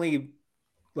I definitely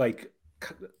like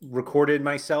recorded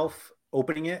myself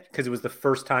opening it because it was the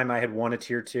first time I had won a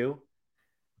tier 2.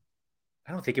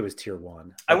 I don't think it was tier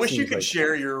 1. I wish you could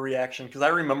share your reaction because I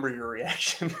remember your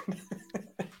reaction.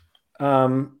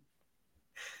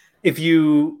 If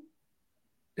you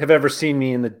have ever seen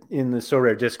me in the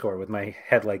Sorare Discord with my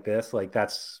head like this, like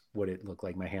that's what it looked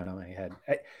like, my hand on my head.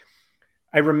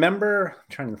 I remember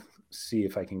trying to see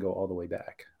if I can go all the way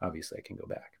back. Obviously I can go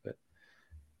back, but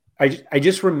I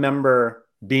just remember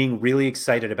being really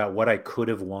excited about what I could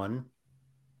have won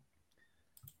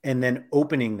and then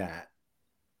opening that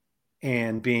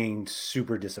and being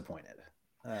super disappointed.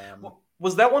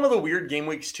 Was that one of the weird game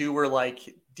weeks too, where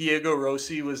like Diego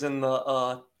Rossi was in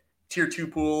the tier 2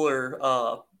 pool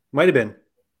or might have been.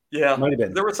 Yeah. Might have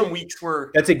been. There were some weeks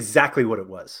where that's exactly what it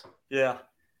was. Yeah.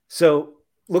 So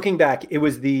looking back, it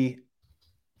was the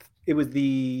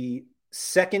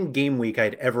second game week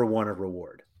I'd ever won a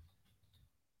reward.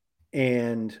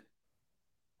 And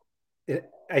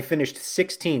I finished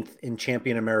 16th in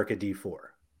Champion America D4,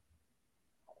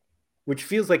 which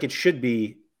feels like it should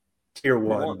be tier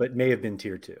 1, but may have been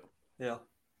tier 2. Yeah.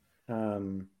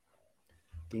 Game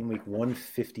week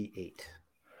 158.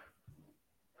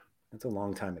 That's a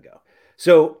long time ago.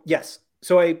 So yes.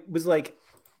 So I was like,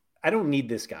 I don't need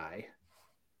this guy.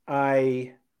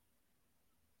 Sorry,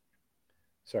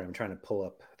 I'm trying to pull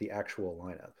up the actual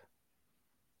lineup.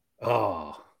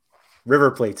 Oh,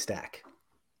 River Plate stack.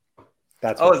 Is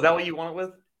that what you want it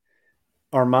with?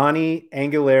 Armani,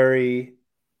 Anguilleri,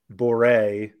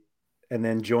 Boré, and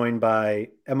then joined by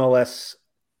MLS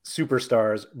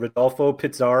superstars Rodolfo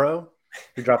Pizarro,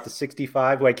 who dropped to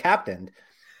 65, who I captained,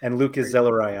 and Lucas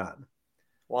Zelarayan.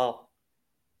 Wow.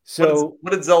 So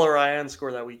what did Zelarayan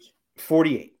score that week?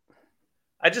 48.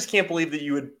 I just can't believe that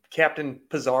you would captain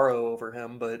Pizarro over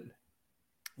him, but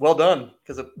well done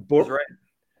because it was right.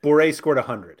 Boré scored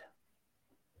 100.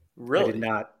 Really? I did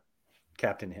not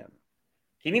captain him.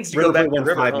 He needs to go back to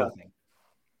River. 5-0.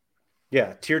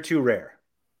 Yeah, tier 2 rare.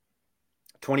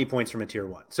 20 points from a tier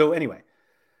 1. So anyway,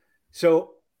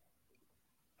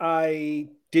 I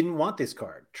didn't want this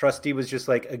card. Trusty was just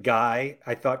like a guy.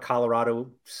 I thought Colorado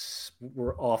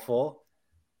were awful.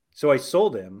 So I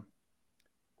sold him.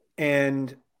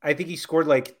 And I think he scored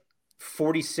like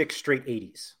 46 straight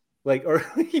 80s. Or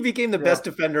he became the best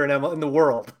defender in the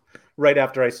world right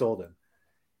after I sold him.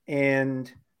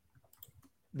 And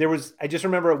I just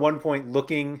remember at one point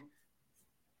looking,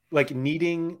 like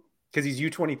needing, because he's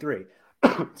U23.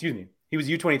 Excuse me. He was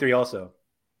U23 also.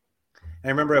 And I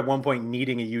remember at one point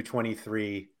needing a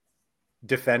U23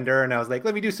 defender, and I was like,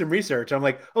 let me do some research. I'm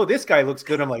like, oh, this guy looks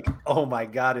good. I'm like, oh my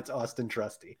God, it's Austin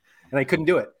Trusty. And I couldn't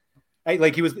do it.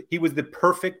 He was the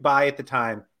perfect buy at the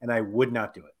time, and I would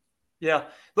not do it. Yeah.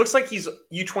 Looks like he's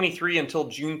U23 until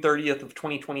June 30th of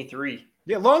 2023.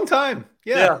 Yeah, long time.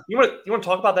 Yeah. You want to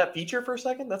talk about that feature for a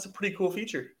second? That's a pretty cool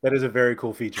feature. That is a very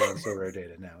cool feature on Sorare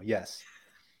Data now. Yes.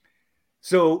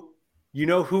 So you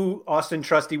know who Austin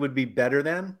Trusty would be better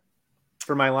than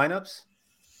for my lineups?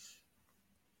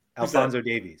 Alphonso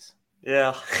Davies.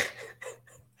 Yeah.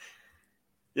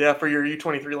 Yeah, for your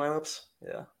U23 lineups.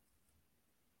 Yeah.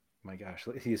 My gosh,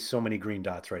 he has so many green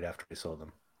dots right after I sold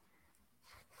him.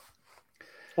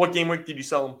 What game week did you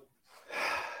sell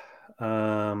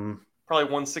him? Probably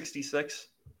 166.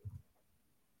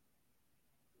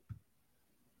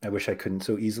 I wish I couldn't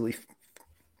so easily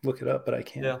look it up, but I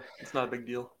can't. Yeah, it's not a big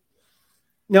deal.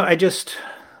 No,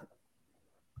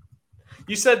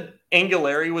 You said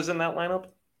Anguilari was in that lineup?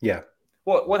 Yeah.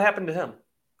 What happened to him?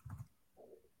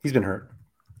 He's been hurt.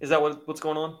 Is that what's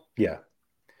going on? Yeah.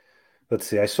 Let's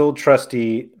see. I sold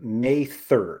Trusty May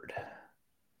 3rd,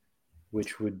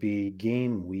 which would be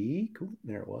game week. Ooh,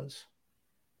 there it was.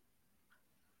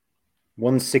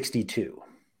 162.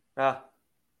 Yeah.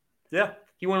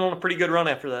 He went on a pretty good run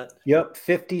after that. Yep.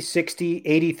 50, 60,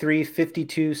 83,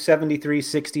 52, 73,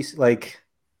 60. Like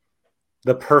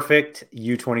the perfect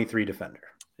U23 defender.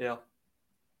 Yeah.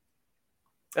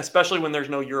 Especially when there's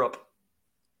no Europe.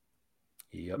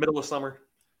 Yep. Middle of summer.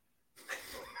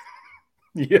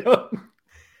 Yep.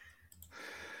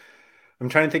 I'm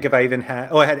trying to think if I even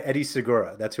had... I had Eddie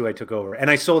Segura. That's who I took over. And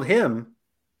I sold him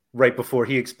right before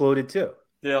he exploded too.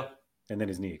 Yeah. And then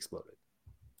his knee exploded.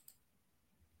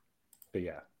 But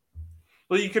yeah.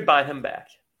 Well, you could buy him back.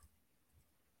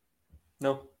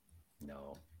 No.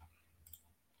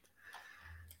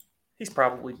 He's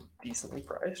probably decently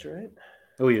priced, right?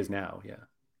 Oh, he is now, yeah.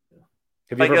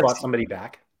 Have you ever bought somebody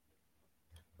back?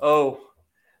 Oh,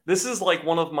 this is like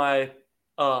one of my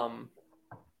one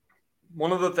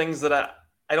of the things that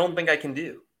I don't think I can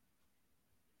do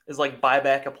is like buy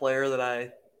back a player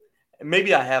that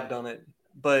maybe I have done it,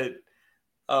 but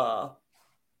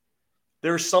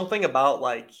there's something about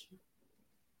like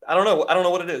I don't know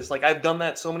what it is. Like I've done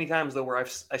that so many times though, where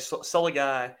I sell a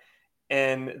guy,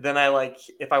 and then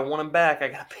if I want him back, I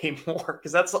gotta pay more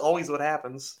because that's always what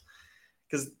happens.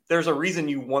 Because there's a reason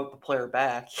you want the player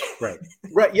back. Right.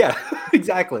 Yeah,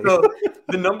 exactly. So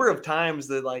the number of times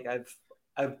that like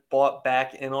I've bought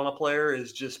back in on a player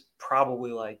is just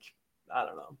probably like, I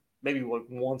don't know, maybe like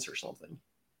once or something.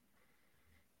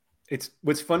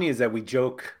 What's funny is that we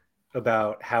joke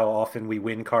about how often we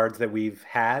win cards that we've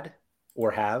had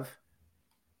or have,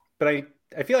 but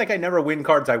I feel like I never win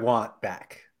cards I want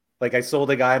back. Like I sold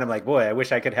a guy and I'm like, boy, I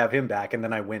wish I could have him back, and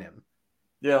then I win him.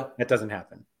 Yeah. That doesn't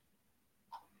happen.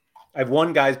 I've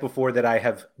won guys before that I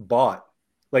have bought.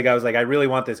 Like I was like, I really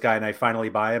want this guy, and I finally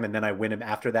buy him, and then I win him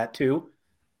after that too.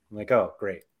 I'm like, oh,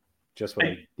 great. Just what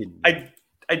I didn't.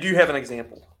 I do have an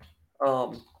example.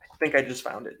 I think I just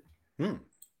found it.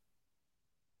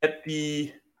 I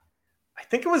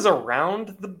think it was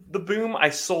around the boom. I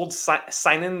sold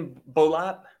Sinan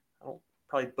Bolat. I'm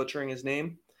probably butchering his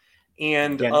name.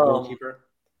 And goalkeeper.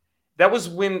 That was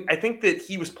when I think that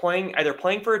he was either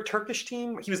playing for a Turkish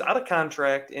team. He was out of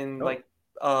contract and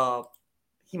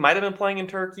he might have been playing in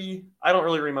Turkey. I don't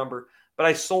really remember, but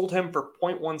I sold him for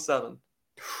 0.17.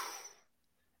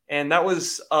 And that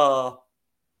was about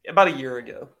a year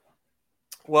ago.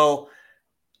 Well,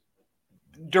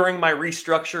 during my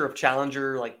restructure of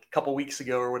Challenger, like a couple weeks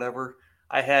ago or whatever,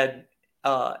 I had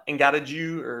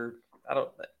Ngadaju, or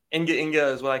Inga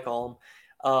is what I call him.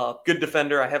 Good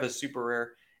defender. I have a super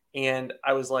rare. And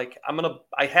I was like,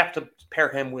 I have to pair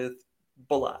him with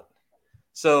Bolat.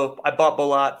 So I bought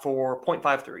Bolat for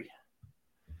 0.53.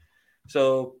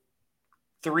 So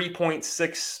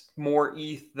 3.6 more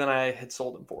ETH than I had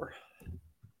sold him for.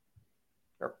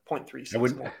 Or 0.36. I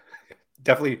wouldn't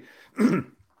definitely,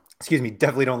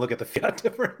 definitely don't look at the fiat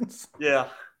difference. Yeah,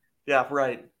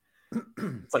 right.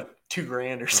 It's like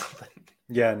 $2,000 or something.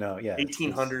 Yeah, no, yeah.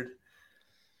 1,800.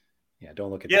 Yeah,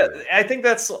 don't look at that. I think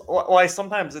that's why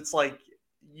sometimes it's like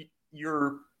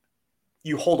you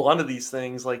hold on to these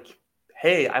things like,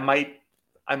 hey, I might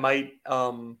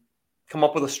come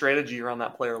up with a strategy around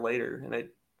that player later, and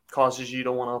it causes you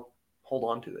to want to hold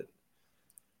on to it.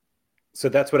 So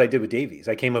that's what I did with Davies.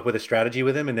 I came up with a strategy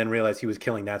with him and then realized he was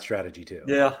killing that strategy too.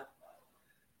 Yeah.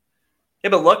 Yeah,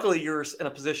 but luckily you're in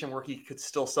a position where he could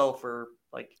still sell for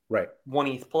like Right. 1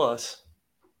 ETH plus.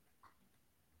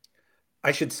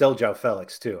 I should sell João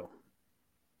Felix too,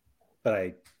 but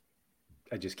I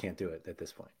just can't do it at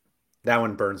this point. That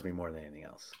one burns me more than anything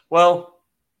else. Well,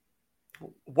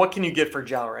 what can you get for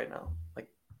João right now? Like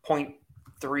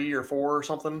 0.3 or 4 or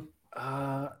something?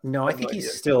 No, I think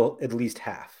he's still at least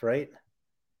half, right?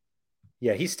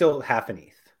 Yeah, he's still half an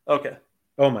ETH. Okay.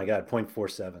 Oh my God,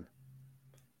 0.47.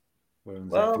 When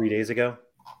was that, 3 days ago?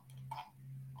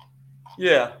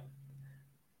 Yeah.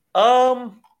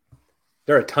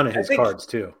 There are a ton of his cards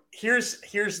too. Here's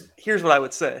what I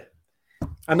would say.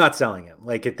 I'm not selling him.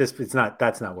 Like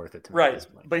that's not worth it to me. Right. At this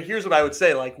point. But here's what I would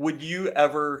say. Like,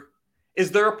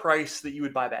 is there a price that you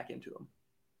would buy back into him?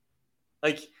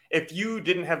 Like, if you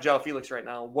didn't have João Felix right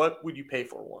now, what would you pay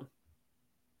for one?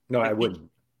 No, like, I wouldn't.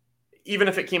 Even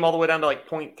if it came all the way down to like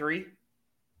 0.3?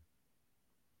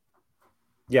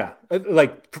 Yeah.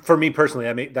 Like for me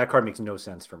personally, that card makes no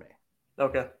sense for me.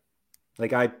 Okay.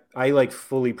 Like I like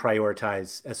fully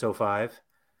prioritize SO5,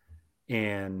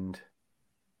 and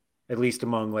at least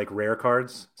among like rare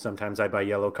cards, sometimes I buy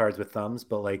yellow cards with thumbs,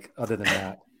 but like other than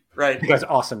that, right. The guy's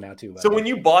awesome now too. So when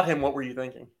you bought him, what were you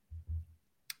thinking?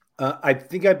 I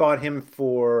think I bought him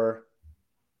for,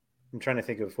 I'm trying to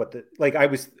think of I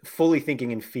was fully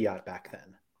thinking in fiat back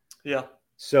then. Yeah.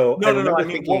 So no. I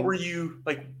mean, what were you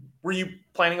like? Were you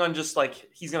planning on just like,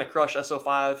 he's going to crush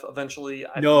SO5 eventually?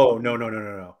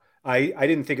 No. I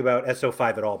didn't think about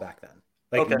SO5 at all back then.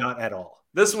 Like not at all.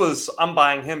 I'm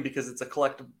buying him because it's a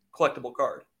collectible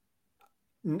card.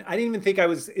 I didn't even think I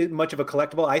was much of a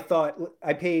collectible. I thought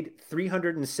I paid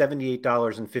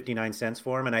 $378.59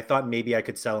 for him, and I thought maybe I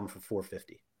could sell him for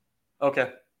 $450.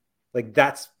 Okay. Like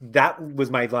that was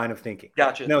my line of thinking.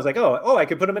 Gotcha. And I was like, oh, I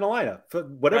could put him in a lineup for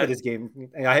whatever this game.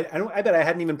 I bet I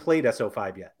hadn't even played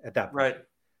SO5 yet at that point. Right.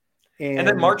 And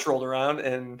then March rolled around,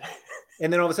 and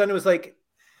then all of a sudden it was like,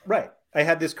 right, I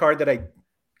had this card that I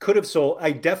could have sold.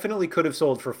 I definitely could have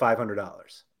sold for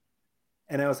 $500.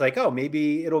 And I was like, oh,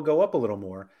 maybe it'll go up a little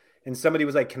more. And somebody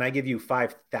was like, can I give you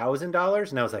 $5,000?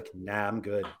 And I was like, nah, I'm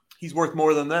good. He's worth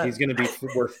more than that. He's going to be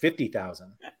worth $50,000.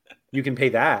 You can pay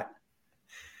that.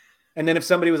 And then if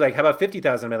somebody was like, how about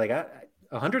 $50,000? I'm like,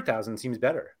 $100,000 seems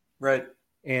better. Right.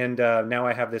 And now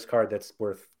I have this card that's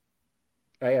worth,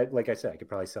 like I said, I could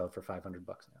probably sell it for $500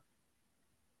 now.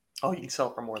 Oh, you can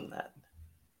sell it for more than that.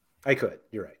 I could.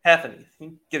 You're right. Half an ETH. You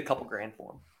can get a couple grand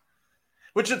for him.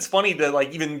 Which it's funny to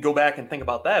like even go back and think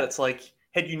about that. It's like,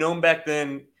 had you known back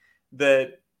then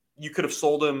that you could have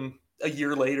sold him a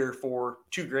year later for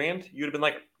 $2,000, you'd have been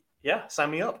like, yeah,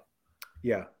 sign me up.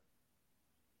 Yeah.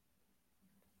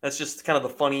 That's just kind of the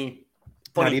funny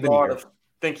thought of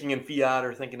thinking in fiat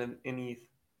or thinking in ETH.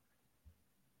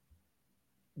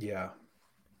 Yeah.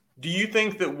 Do you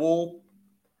think that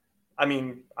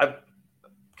I've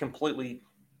completely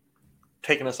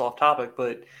taken us off topic,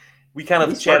 but we kind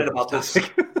of chatted about this.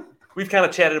 We've kind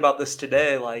of chatted about this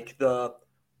today. Like the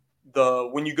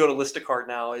when you go to list a card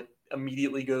now, it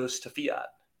immediately goes to fiat.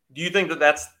 Do you think that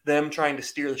that's them trying to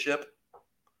steer the ship?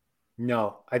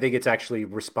 No, I think it's actually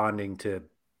responding to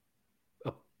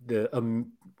the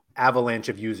avalanche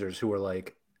of users who are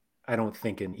like, I don't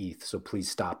think in ETH, so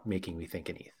please stop making me think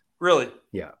in ETH. Really?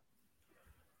 Yeah.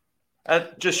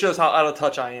 That just shows how out of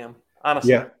touch I am,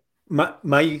 honestly. Yeah.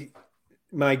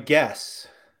 My guess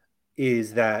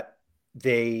is that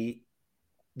the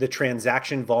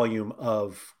transaction volume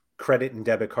of credit and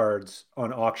debit cards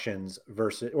on auctions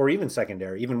versus, or even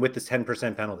secondary, even with this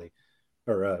 10% penalty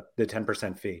or the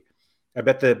 10% fee, I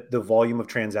bet the volume of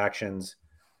transactions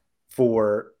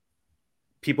for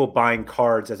people buying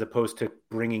cards as opposed to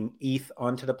bringing ETH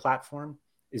onto the platform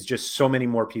is just so many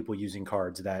more people using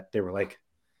cards that they were like,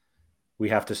 we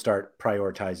have to start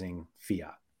prioritizing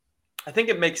fiat. I think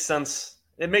it makes sense.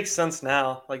 It makes sense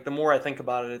now. Like the more I think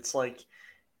about it, it's like,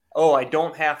 oh, I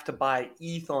don't have to buy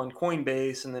ETH on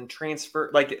Coinbase and then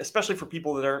transfer, like, especially for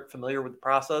people that aren't familiar with the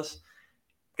process,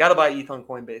 got to buy ETH on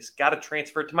Coinbase, got to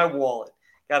transfer it to my wallet,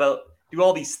 got to do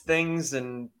all these things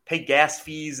and pay gas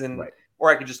fees or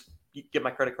I could just get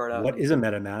my credit card out. What is a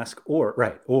MetaMask?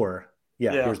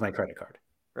 Here's my credit card.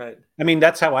 Right. I mean,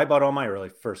 that's how I bought all my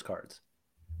first cards.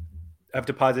 I've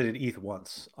deposited ETH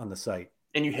once on the site.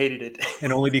 And you hated it.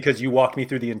 And only because you walked me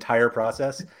through the entire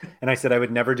process. And I said I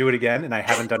would never do it again. And I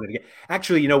haven't done it again.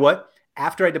 Actually, you know what?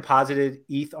 After I deposited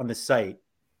ETH on the site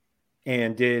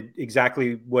and did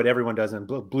exactly what everyone does and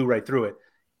blew right through it,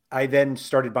 I then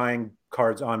started buying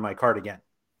cards on my card again.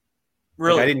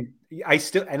 Really? I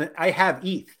have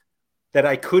ETH that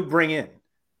I could bring in,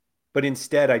 but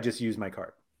instead I just used my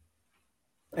card.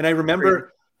 And I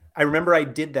remember I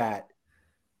did that.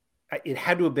 it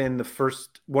had to have been the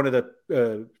first one of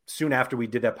the soon after we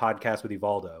did that podcast with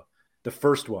Evaldo, the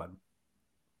first one.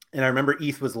 And I remember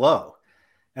ETH was low,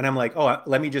 and I'm like, oh,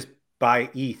 let me just buy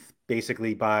ETH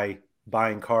basically by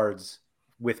buying cards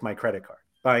with my credit card,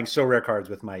 buying So Rare cards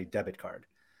with my debit card.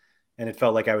 And it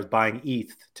felt like I was buying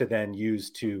ETH to then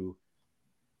use to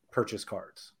purchase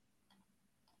cards.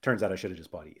 Turns out I should have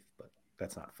just bought ETH, but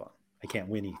that's not fun. I can't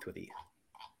win ETH with ETH.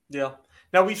 Yeah.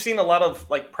 Now we've seen a lot of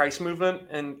like price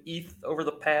movement in ETH over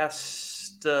the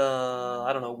past,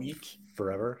 week.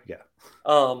 Forever. Yeah.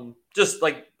 Just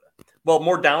like,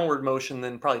 more downward motion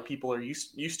than probably people are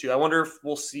used to. I wonder if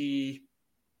we'll see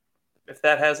if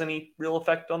that has any real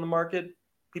effect on the market.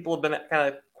 People have been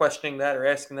kind of questioning that or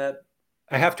asking that.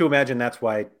 I have to imagine that's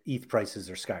why ETH prices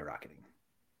are skyrocketing.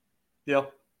 Yeah.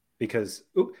 Because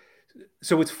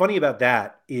so what's funny about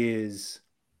that is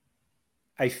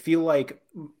I feel like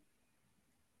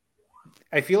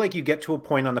you get to a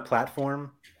point on the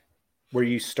platform where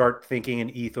you start thinking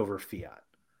in ETH over fiat.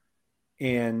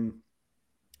 And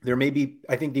there may be,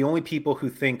 I think the only people who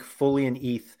think fully in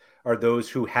ETH are those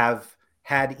who have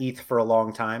had ETH for a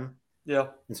long time. Yeah.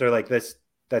 And so like that's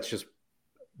just,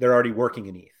 they're already working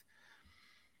in ETH.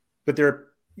 But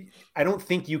I don't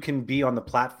think you can be on the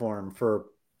platform for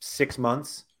 6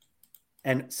 months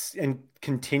and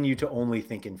continue to only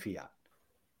think in fiat,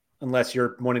 unless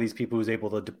you're one of these people who's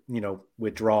able to,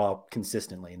 withdraw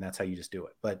consistently, and that's how you just do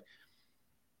it. But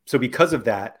so because of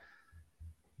that,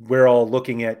 we're all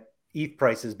looking at ETH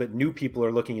prices, but new people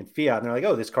are looking at fiat, and they're like,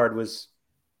 "Oh, this card was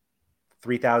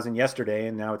 3,000 yesterday,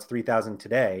 and now it's 3,000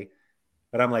 today."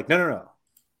 But I'm like, no,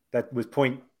 that was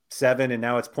 0.7, and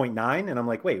now it's 0.9, and I'm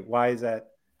like, wait, why is that?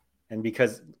 And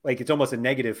because like it's almost a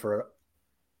negative for.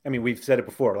 I mean, we've said it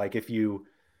before. Like if you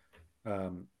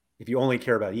only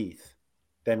care about ETH,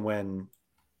 then when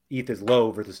ETH is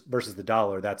low versus the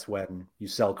dollar, that's when you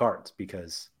sell cards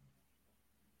because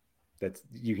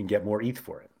you can get more ETH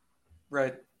for it.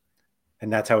 Right.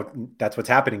 And that's what's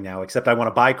happening now, except I want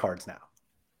to buy cards now.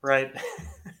 Right.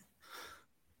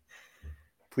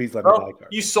 Please let me buy cards.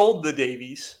 You sold the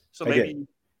Davies. So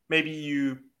maybe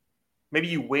you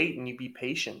wait and you be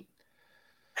patient.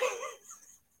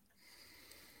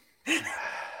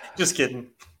 Just kidding.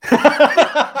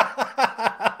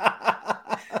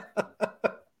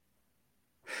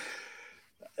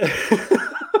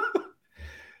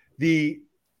 The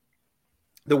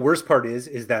worst part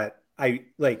is that I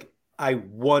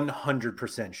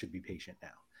 100% should be patient now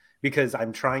because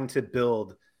I'm trying to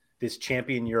build this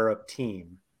Champion Europe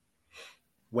team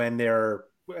when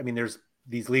there's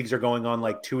these leagues are going on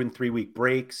like 2 and 3 week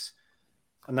breaks.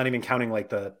 I'm not even counting like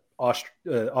the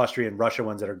Austria and Russia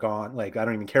ones that are gone. Like I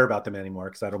don't even care about them anymore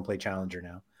because I don't play Challenger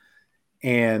now.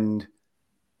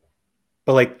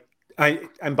 But like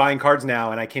I'm buying cards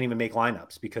now and I can't even make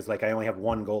lineups because like I only have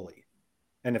one goalie.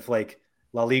 And if like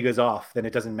La Liga's off, then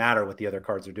it doesn't matter what the other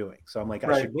cards are doing. So I'm like,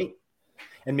 I should wait.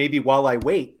 And maybe while I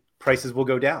wait, prices will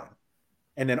go down.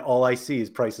 And then all I see is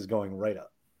prices going right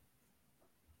up.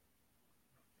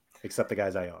 Except the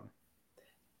guys I own.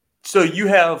 So you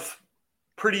have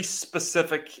pretty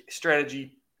specific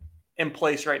strategy in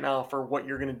place right now for what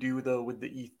you're going to do though with the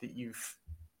ETH that you've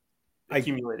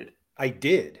accumulated. I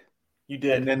did. You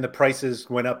did. And then the prices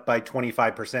went up by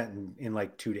 25% in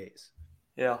like 2 days.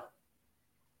 Yeah.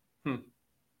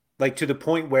 Like to the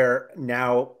point where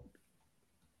now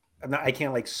I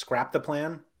can't like scrap the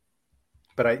plan,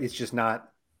 but it's just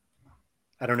not,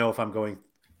 I don't know if I'm going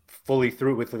fully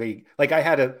through with the league. Like I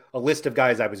had a list of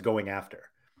guys I was going after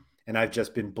and I've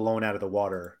just been blown out of the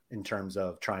water in terms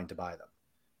of trying to buy them.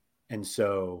 And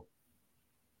so,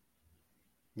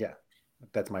 yeah,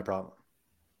 that's my problem.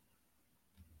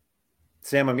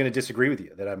 Sam, I'm going to disagree with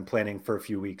you that I'm planning for a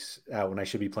few weeks out when I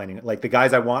should be planning. Like the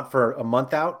guys I want for a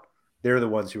month out, they're the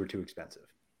ones who are too expensive.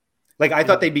 Like I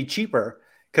thought they'd be cheaper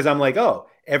because I'm like, oh,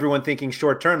 everyone thinking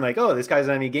short term, like, oh, this guy's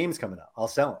not any games coming up. I'll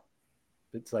sell him.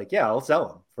 It's like, yeah, I'll sell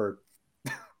him for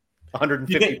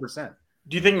 150%.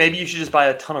 Do you think maybe you should just buy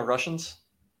a ton of Russians?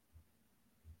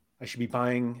 I should be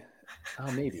buying,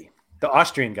 maybe. The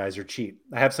Austrian guys are cheap.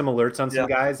 I have some alerts on some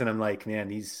guys, and I'm like, man,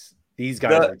 these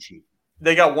guys are cheap.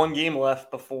 They got one game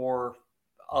left before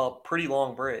a pretty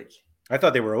long break. I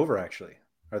thought they were over, actually.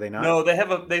 Are they not? No, they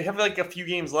have like a few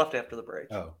games left after the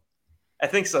break. Oh. I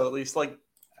think so, at least. Like,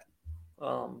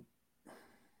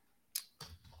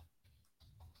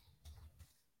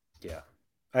 yeah.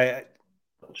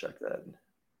 I'll check that.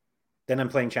 Then I'm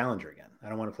playing Challenger again. I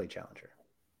don't want to play Challenger.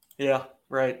 Yeah,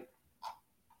 right.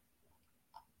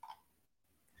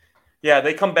 Yeah,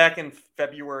 they come back in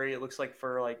February, it looks like,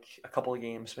 for like a couple of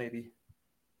games, maybe.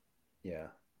 Yeah.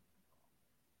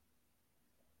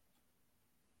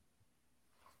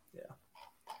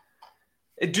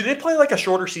 Do they play like a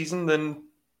shorter season than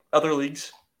other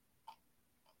leagues?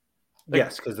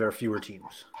 Yes, because there are fewer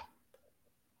teams.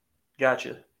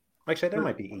 Gotcha. Actually, there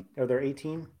might be. Are there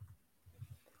 18?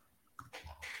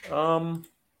 12.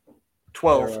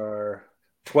 There are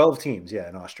 12 teams,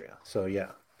 in Austria. So,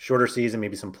 yeah, shorter season,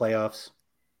 maybe some playoffs.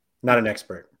 Not an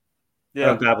expert. I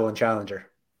don't dabble in Challenger.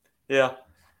 Yeah.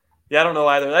 Yeah, I don't know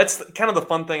either. That's kind of the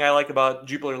fun thing I like about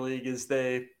Jupiler League is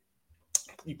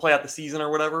you play out the season or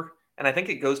whatever, and I think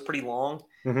it goes pretty long.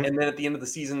 Mm-hmm. And then at the end of the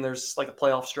season, there's like a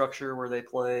playoff structure where they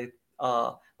play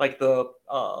like the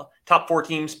top 4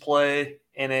 teams play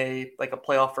in a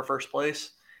playoff for first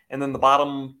place, and then the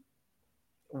bottom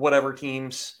whatever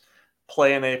teams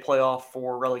play in a playoff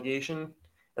for relegation.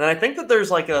 And I think that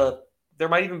there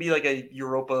might even be like a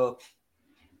Europa,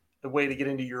 the way to get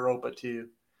into Europa too.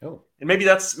 Oh, and maybe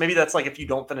that's like if you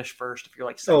don't finish first, if you're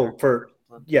like second.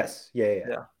 Yes,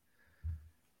 yeah.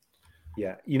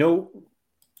 You know,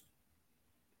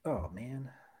 oh man,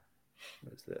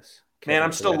 what is this? Man,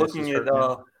 I'm still looking at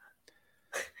a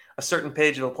certain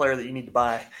page of a player that you need to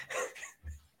buy.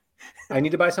 I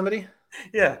need to buy somebody?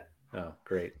 Yeah. Oh,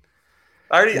 great.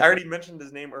 I already mentioned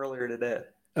his name earlier today.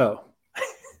 Oh.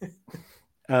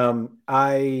 What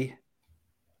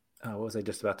was I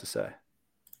just about to say?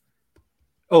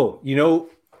 Oh, you know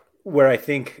where I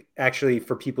think actually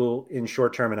for people in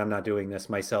short term, and I'm not doing this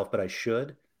myself, but I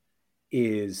should,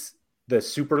 is the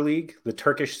Super League. The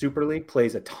Turkish Super League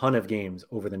plays a ton of games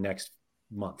over the next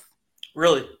month.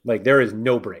 Really? Like there is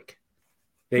no break.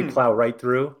 They plow right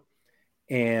through.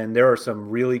 And there are some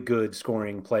really good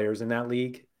scoring players in that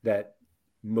league that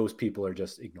most people are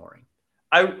just ignoring.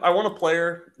 I want a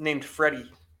player named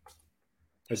Freddie.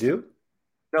 I do?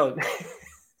 No.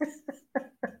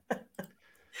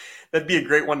 That'd be a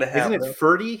great one to have. Isn't it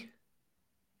Ferdy?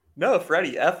 No,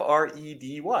 Freddie.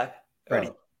 Fredy. Freddie.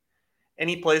 Oh. And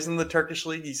he plays in the Turkish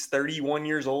league. He's 31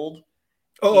 years old.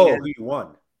 He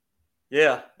won.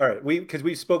 Yeah. All right. Because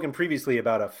we've spoken previously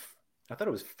about I thought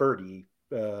it was Ferdy.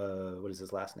 What is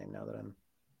his last name now that I'm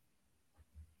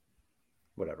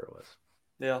whatever it was.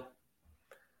 Yeah.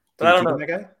 But I don't know. That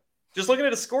guy? Just looking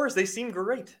at his scores, they seem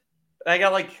great. I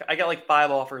got like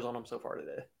 5 offers on him so far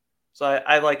today. So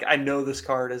I know this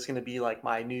card is going to be like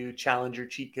my new Challenger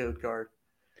cheat code card.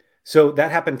 So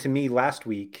that happened to me last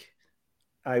week.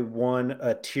 I won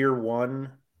a tier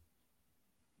 1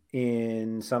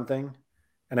 in something,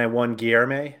 and I won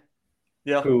Guilherme.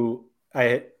 Yeah. Who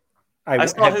I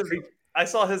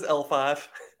saw his L5.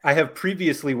 I have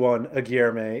previously won a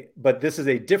Guilherme, but this is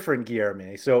a different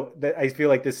Guilherme. So I feel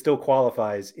like this still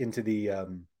qualifies into the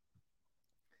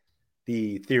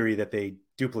theory that they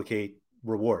duplicate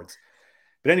rewards.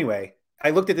 But anyway,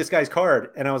 I looked at this guy's card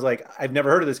and I was like, I've never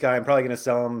heard of this guy. I'm probably going to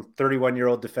sell him.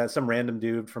 31-year-old defense, some random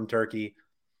dude from Turkey.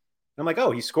 I'm like,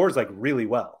 oh, he scores like really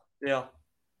well. Yeah.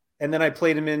 And then I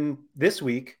played him in this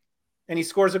week and he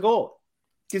scores a goal.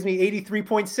 Gives me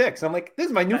 83.6. I'm like, this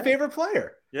is my new favorite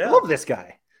player. Yeah. I love this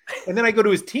guy. And then I go to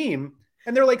his team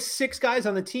and there are like 6 guys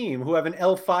on the team who have an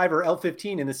L5 or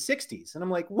L15 in the 60s. And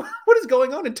I'm like, what is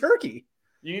going on in Turkey?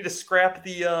 You need to scrap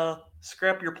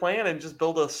your plan and just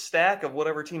build a stack of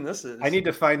whatever team this is. I need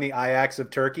to find the Ajax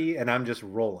of Turkey, and I'm just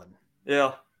rolling.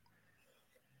 Yeah.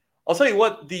 I'll tell you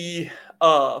what, there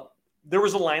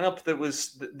was a lineup that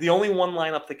was the only one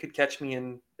lineup that could catch me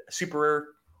in Super Rare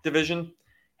division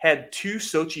had 2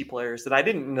 Sochi players that I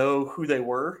didn't know who they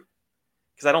were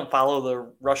because I don't follow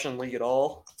the Russian league at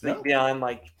all. No. Beyond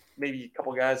like maybe a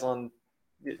couple guys on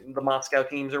the Moscow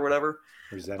teams or whatever.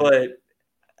 But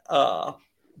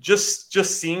just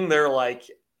seeing their like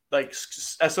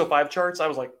SO5 charts, I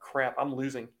was like, crap, I'm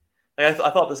losing. Like,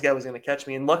 I thought this guy was going to catch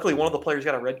me, and luckily one of the players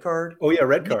got a red card. Oh yeah,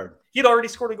 red card. He'd already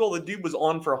scored a goal. The dude was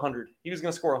on for 100. He was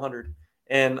going to score 100,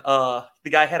 and the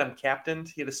guy had him captained.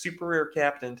 He had a super rare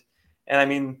captained, and I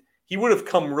mean, he would have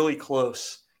come really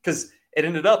close because it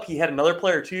ended up he had another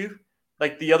player too.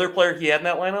 Like the other player he had in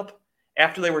that lineup,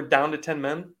 after they were down to 10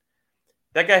 men,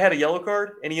 that guy had a yellow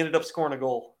card, and he ended up scoring a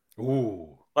goal.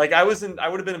 Ooh. Like I would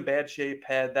have been in bad shape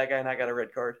had that guy not got a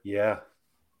red card. Yeah.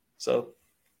 So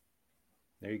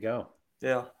there you go.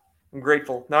 Yeah. I'm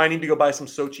grateful. Now I need to go buy some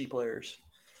Sochi players.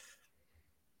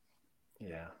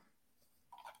 Yeah.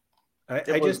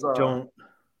 I just don't.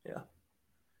 Yeah.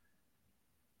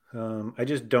 I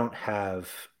just don't have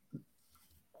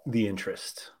the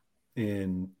interest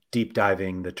in deep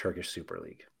diving the Turkish Super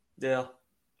League. Yeah.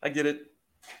 I get it.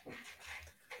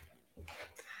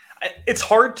 It's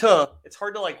hard to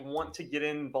like want to get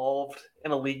involved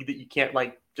in a league that you can't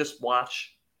like just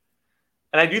watch.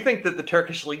 And I do think that the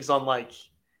Turkish league's on like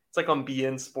it's like on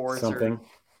BN Sports or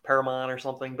Paramount or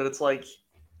something, but it's like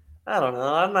I don't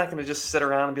know. I'm not going to just sit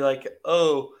around and be like,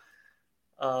 oh,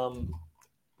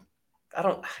 I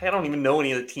don't even know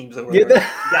any of the teams over there.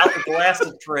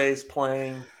 Galatasaray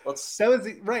playing. That was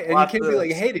right. And you can't be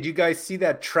like, hey, did you guys see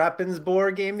that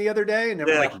Trabzonspor game the other day? And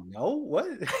everyone's like, no, what?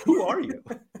 Who are you?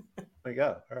 Like,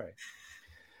 oh, all right.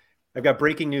 I've got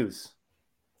breaking news.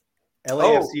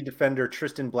 LAFC defender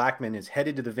Tristan Blackman is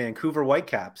headed to the Vancouver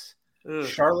Whitecaps. Ugh.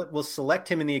 Charlotte will select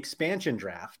him in the expansion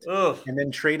draft and then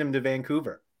trade him to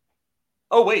Vancouver.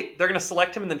 Oh, wait. They're going to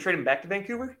select him and then trade him back to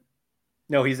Vancouver?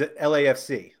 No, he's at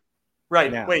LAFC.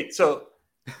 Right. Now. Wait,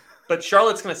 but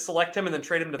Charlotte's going to select him and then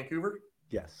trade him to Vancouver?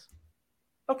 Yes.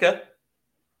 Okay.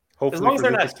 Hopefully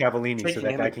for Lucas Cavallini so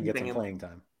that guy can get some playing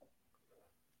time.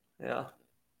 Yeah.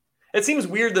 It seems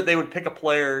weird that they would pick a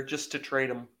player just to trade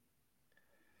him.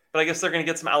 But I guess they're going to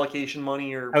get some allocation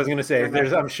money. Or I was going to say,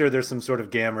 I'm sure there's some sort of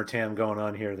gam or tam going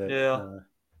on here.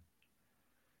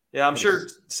 Yeah, I'm sure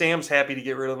Sam's happy to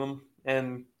get rid of him.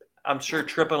 And I'm sure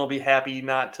Trippin will be happy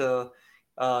not to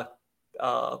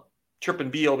Trippin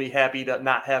B will be happy to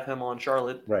not have him on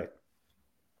Charlotte. Right.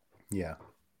 Yeah.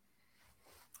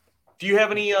 Do you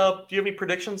have any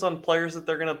predictions on players that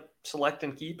they're going to select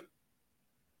and keep?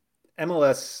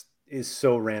 MLS is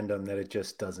so random that it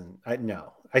just doesn't.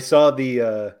 I saw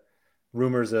the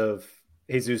rumors of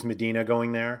Jesus Medina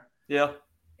going there. Yeah.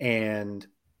 And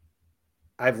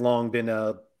I've long been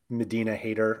a Medina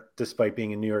hater, despite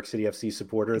being a New York City FC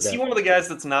supporter. Is he one of the guys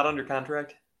that's not under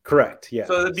contract? Correct. Yeah.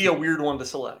 So it'd be a weird one to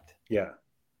select. Yeah.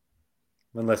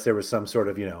 Unless there was some sort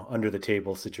of, under the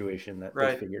table situation that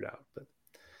they figured out. But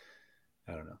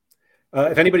I don't know.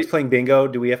 If anybody's playing bingo,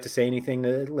 do we have to say anything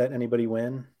to let anybody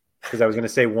win? Because I was going to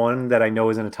say one that I know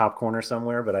is in a top corner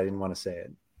somewhere, but I didn't want to say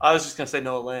it. I was just going to say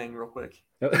Noah Lang real quick.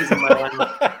 He's in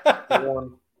my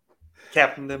line.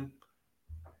 Captained him.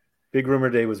 Big rumor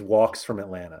day was Walks from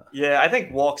Atlanta. Yeah, I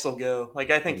think Walks will go.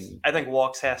 I think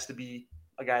Walks has to be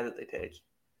a guy that they take.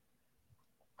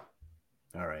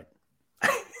 All right.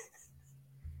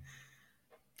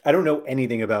 I don't know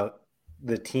anything about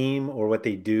the team or what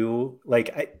they do.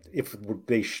 They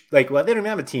don't even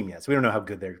have a team yet, so we don't know how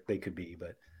good they could be.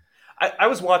 But I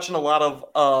was watching a lot of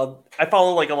I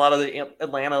follow a lot of the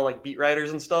Atlanta beat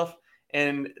writers and stuff,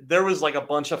 and there was a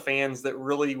bunch of fans that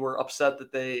really were upset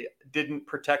that they didn't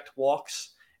protect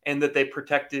Walks and that they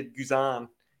protected Guzan,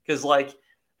 because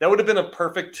that would have been a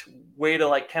perfect way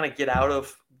to kind of get out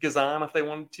of Guzan if they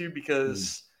wanted to,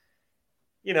 because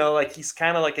he's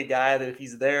kind of a guy that if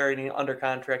he's there and he's under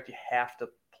contract, you have to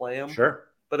play him. Sure.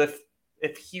 But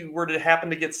if he were to happen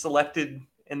to get selected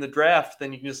in the draft,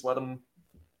 then you can just let him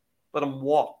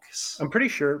walk. I'm pretty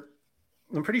sure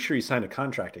he signed a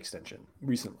contract extension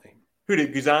recently. Who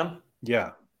did, Guzan?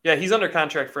 Yeah. Yeah, he's under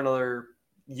contract for another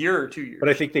year or 2 years. But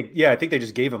I think they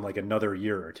just gave him another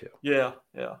year or two. Yeah.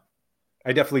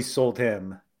 I definitely sold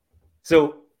him.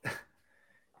 So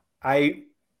I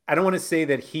don't want to say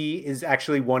that he is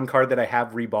actually one card that I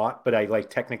have rebought, but I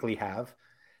technically have.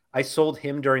 I sold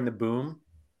him during the boom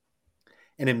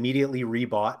and immediately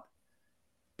rebought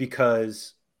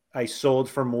because I sold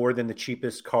for more than the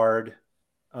cheapest card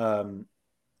on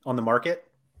the market.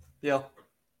 Yeah.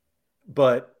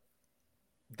 But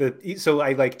so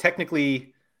I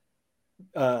technically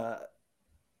so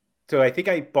I think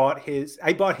I bought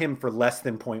him for less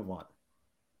than 0.1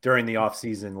 during the off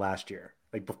season last year,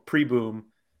 pre-boom.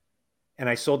 And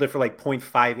I sold it for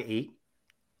 0.58,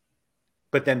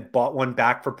 but then bought one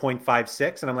back for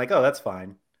 0.56. And I'm like, oh, that's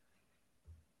fine.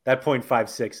 That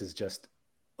 0.56 is just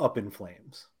up in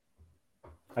flames.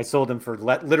 I sold him for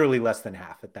literally less than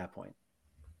half at that point.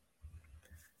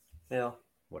 Yeah.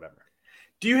 Whatever.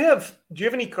 Do you have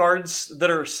any cards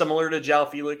that are similar to João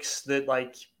Felix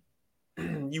that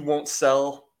you won't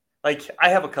sell? I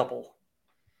have a couple.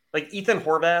 Ethan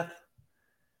Horvath.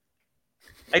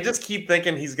 I just keep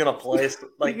thinking he's gonna play.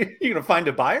 You're gonna find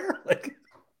a buyer?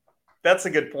 That's a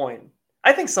good point.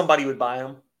 I think somebody would buy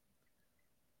him.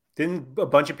 Didn't a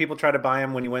bunch of people try to buy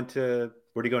him when he went to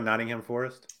where'd he go? Nottingham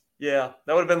Forest? Yeah,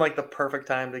 that would have been the perfect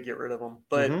time to get rid of him.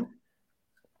 But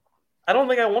I don't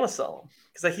think I want to sell him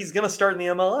because he's gonna start in the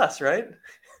MLS, right?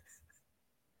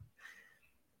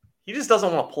 He just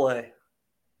doesn't want to play.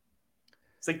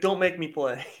 It's don't make me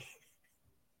play.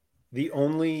 The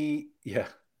only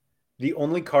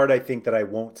card I think that I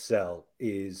won't sell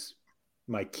is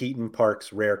my Keaton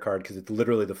Parks rare card because it's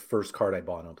literally the first card I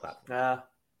bought on platform.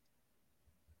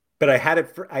 But I had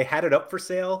it up for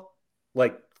sale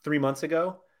 3 months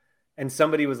ago, and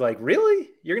somebody was like, "Really?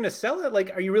 You're going to sell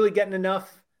it? Are you really getting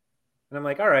enough?" And I'm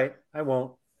like, "All right, I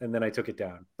won't." And then I took it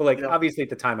down. But obviously at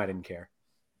the time I didn't care,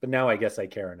 but now I guess I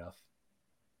care enough.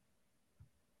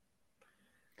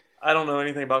 I don't know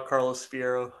anything about Carlos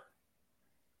Fierro.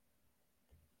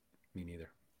 Me neither.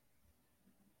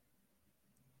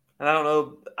 And I don't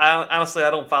know. Honestly,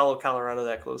 I don't follow Colorado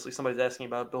that closely. Somebody's asking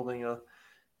about building a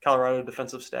Colorado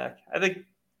defensive stack. I think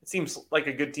it seems like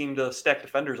a good team to stack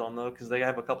defenders on, though, because they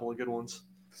have a couple of good ones.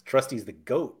 Trusty's the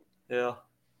GOAT. Yeah.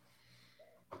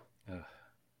 Ugh.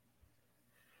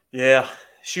 Yeah.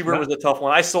 Schubert was a tough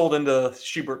one. I sold into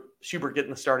Schubert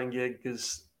getting the starting gig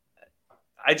because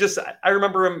I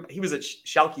remember him. He was at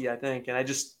Schalke, I think, and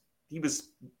he was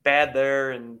bad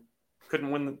there and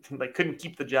couldn't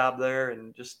keep the job there,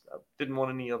 and just didn't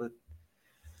want any of it.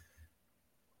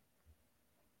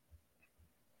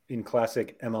 In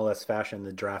classic MLS fashion,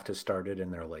 the draft has started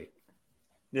and they're late.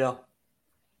 Yeah. I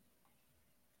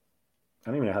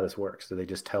don't even know how this works. Do they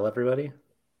just tell everybody?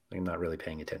 I'm not really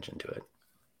paying attention to it.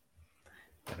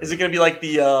 Is it going to be like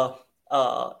the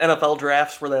NFL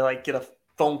drafts where they like get a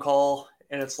phone call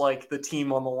and it's like the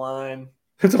team on the line?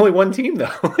 It's only one team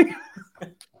though.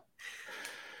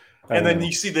 And then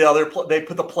you see they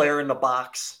put the player in the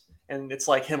box and it's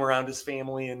like him around his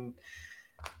family and,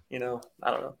 I don't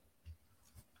know.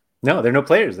 No, there are no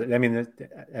players. I mean,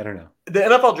 I don't know. The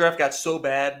NFL draft got so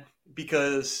bad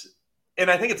because,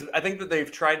 and I think that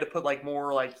they've tried to put like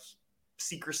more like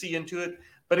secrecy into it,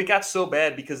 but it got so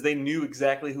bad because they knew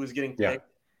exactly who was getting picked,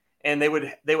 and they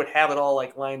would have it all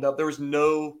like lined up. There was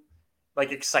no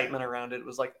like excitement around it. It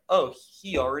was like, oh,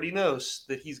 he already knows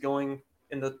that he's going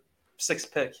in the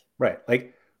 6th pick. Right.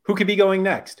 Like, who could be going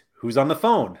next? Who's on the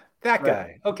phone? That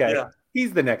guy. Okay. Yeah.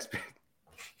 He's the next pick.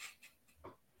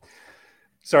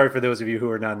 Sorry for those of you who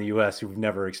are not in the U.S. who've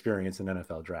never experienced an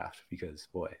NFL draft because,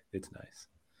 boy, it's nice.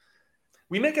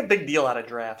 We make a big deal out of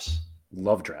drafts.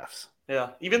 Love drafts. Yeah.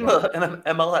 Even the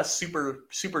MLS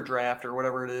super draft or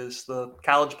whatever it is, the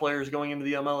college players going into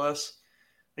the MLS,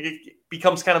 like it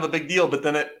becomes kind of a big deal, but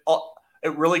then it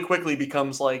really quickly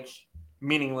becomes like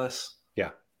meaningless. Yeah.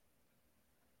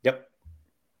 Yep.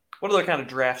 What other kind of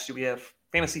drafts do we have?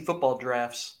 Fantasy football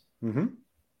drafts. Mm-hmm.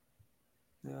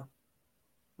 Yeah.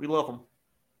 We love them.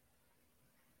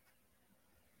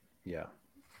 Yeah.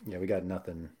 Yeah, we got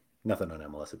nothing on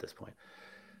MLS at this point.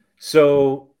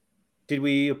 So, did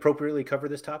we appropriately cover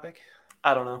this topic?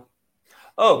 I don't know.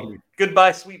 Oh,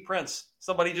 goodbye, sweet prince.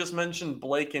 Somebody just mentioned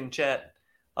Blake in chat.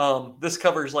 This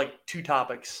covers like 2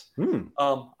 topics.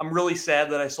 I'm really sad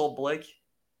that I sold Blake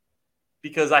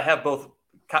because I have both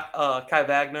Kai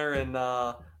Wagner and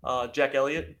Jack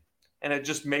Elliott, and it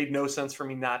just made no sense for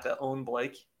me not to own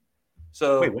Blake.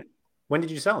 So, wait, when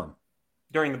did you sell him?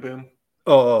 During the boom.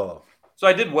 Oh, so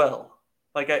I did well.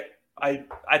 Like I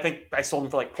think I sold him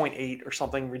for like 0.8 or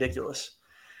something ridiculous.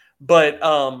 But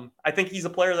I think he's a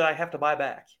player that I have to buy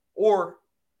back, or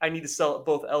I need to sell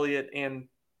both Elliott and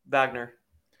Wagner.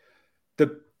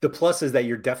 The plus is that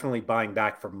you're definitely buying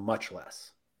back for much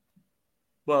less.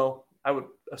 Well, I would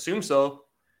assume so.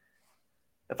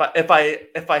 If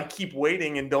I keep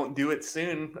waiting and don't do it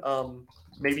soon,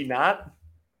 maybe not.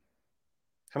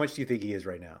 How much do you think he is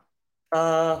right now?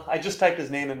 I just typed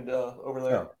his name in over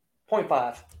there.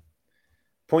 0.5.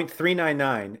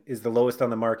 0.399 is the lowest on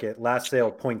the market. Last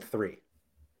sale, 0.3.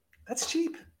 That's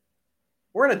cheap.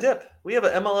 We're in a dip. We have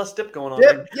an MLS dip going on.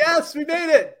 Dip. Right? Yes, we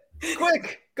made it.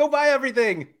 Quick, go buy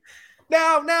everything.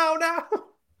 Now.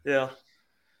 Yeah.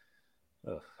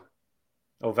 Ugh.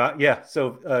 Oh, yeah.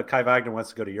 So Kai Wagner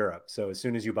wants to go to Europe. So as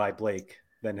soon as you buy Blake,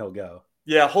 then he'll go.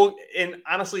 Yeah, and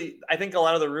honestly, I think a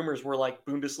lot of the rumors were like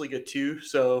Bundesliga 2,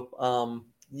 so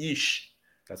yeesh.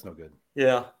 That's no good.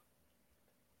 Yeah.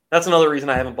 That's another reason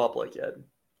I haven't bought Blake yet.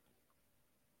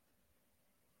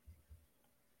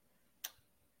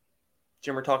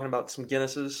 Jim, we're talking about some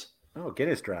Guinnesses. Oh,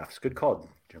 Guinness drafts. Good call,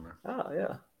 Jimmer. Oh,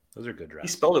 yeah. Those are good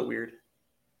drafts. He spelled it weird.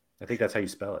 I think that's how you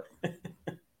spell it.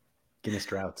 Guinness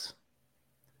droughts.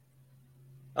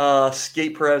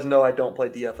 Skate Perez, no, I don't play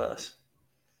DFS.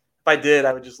 If I did,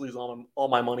 I would just lose all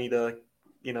my money to,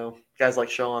 guys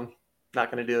like Sean.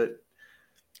 Not going to do it.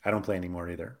 I don't play anymore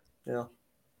either. Yeah.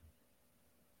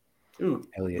 Ooh,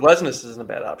 Elliott. Lesnes isn't a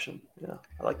bad option. Yeah,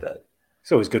 I like that.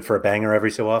 It's always good for a banger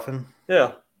every so often.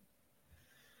 Yeah.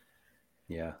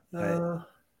 Yeah.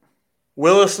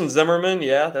 Willis and Zimmerman,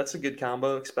 yeah, that's a good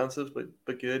combo. Expensive,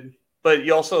 but good. But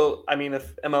you also,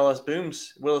 if MLS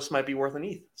booms, Willis might be worth an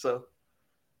ETH. So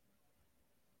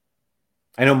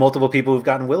I know multiple people who've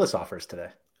gotten Willis offers today.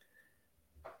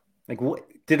 Like,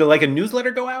 did a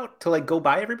newsletter go out to go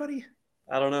buy everybody?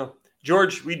 I don't know.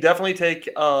 George, we definitely take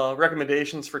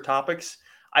recommendations for topics.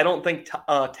 I don't think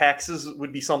taxes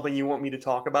would be something you want me to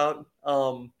talk about,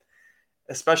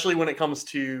 especially when it comes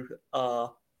to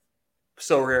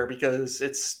So Rare, because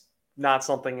it's not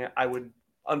something I would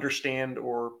understand,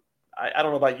 or I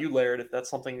don't know about you, Laird, if that's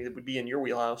something that would be in your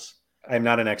wheelhouse. I'm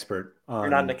not an expert. You're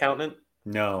not an accountant?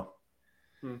 No.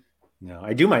 No,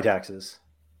 I do my taxes.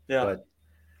 Yeah.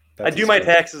 But I do my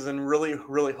taxes and really,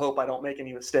 really hope I don't make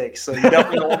any mistakes. So you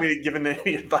definitely don't want me to give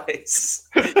any advice.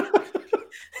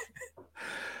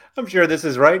 I'm sure this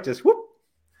is right. Just whoop.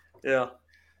 Yeah.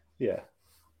 Yeah.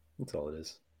 That's all it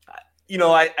is. You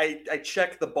know, I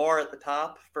check the bar at the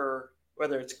top for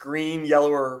whether it's green,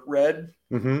 yellow, or red.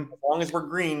 Mm-hmm. As long as we're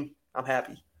green, I'm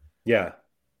happy. Yeah.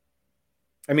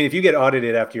 I mean, if you get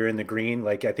audited after you're in the green,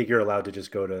 like I think you're allowed to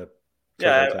just go to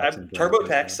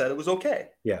TurboTax said it was okay.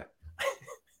 Yeah.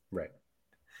 Right.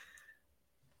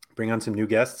 Bring on some new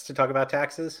guests to talk about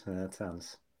taxes. That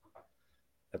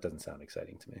doesn't sound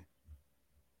exciting to me.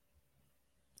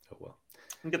 Oh, well.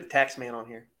 Get the tax man on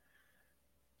here.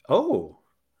 Oh,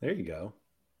 there you go.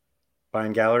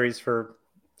 Buying galleries for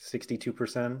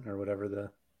 62% or whatever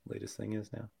the latest thing is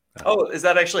now. Oh, is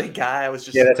that actually a guy? I was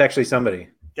just... Yeah, that's actually somebody.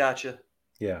 Gotcha.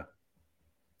 Yeah.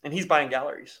 And he's buying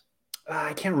galleries.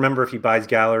 I can't remember if he buys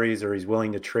galleries or he's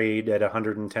willing to trade at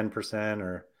 110%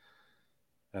 or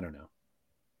I don't know.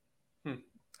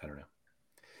 I don't know.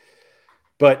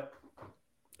 But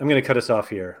I'm going to cut us off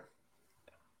here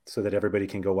so that everybody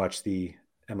can go watch the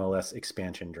MLS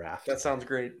expansion draft. That sounds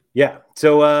great. Yeah.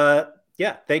 So,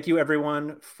 thank you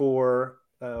everyone for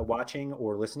watching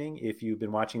or listening. If you've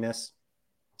been watching this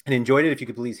and enjoyed it, if you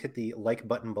could please hit the like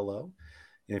button below.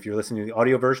 And if you're listening to the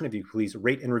audio version, if you could please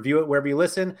rate and review it wherever you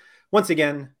listen. Once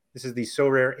again, this is the So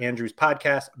Rare Andrews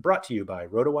podcast brought to you by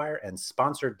RotoWire and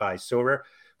sponsored by So Rare.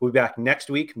 We'll be back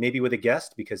next week, maybe with a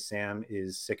guest because Sam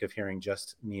is sick of hearing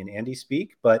just me and Andy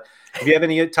speak. But if you have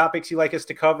any topics you'd like us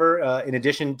to cover, in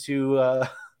addition to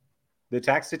the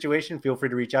tax situation, feel free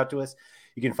to reach out to us.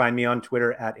 You can find me on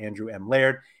Twitter at Andrew M.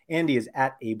 Laird. Andy is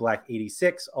at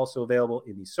ablack86, also available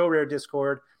in the So Rare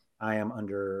Discord. I am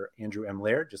under Andrew M.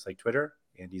 Laird, just like Twitter.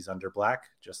 Andy's under Black,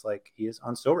 just like he is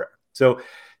on So Rare. So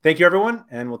thank you, everyone,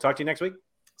 and we'll talk to you next week.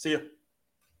 See you.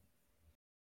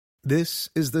 This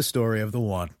is the story of the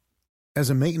one. As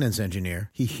a maintenance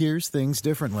engineer, he hears things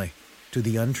differently. To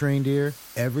the untrained ear,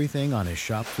 everything on his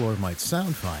shop floor might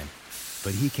sound fine,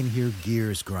 but he can hear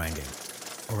gears grinding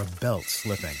or a belt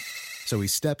slipping. So he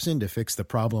steps in to fix the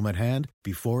problem at hand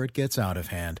before it gets out of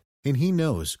hand. And he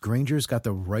knows Grainger's got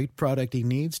the right product he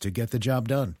needs to get the job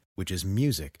done, which is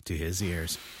music to his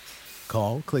ears.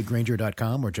 Call, click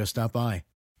Grainger.com, or just stop by.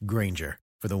 Grainger,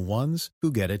 for the ones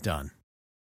who get it done.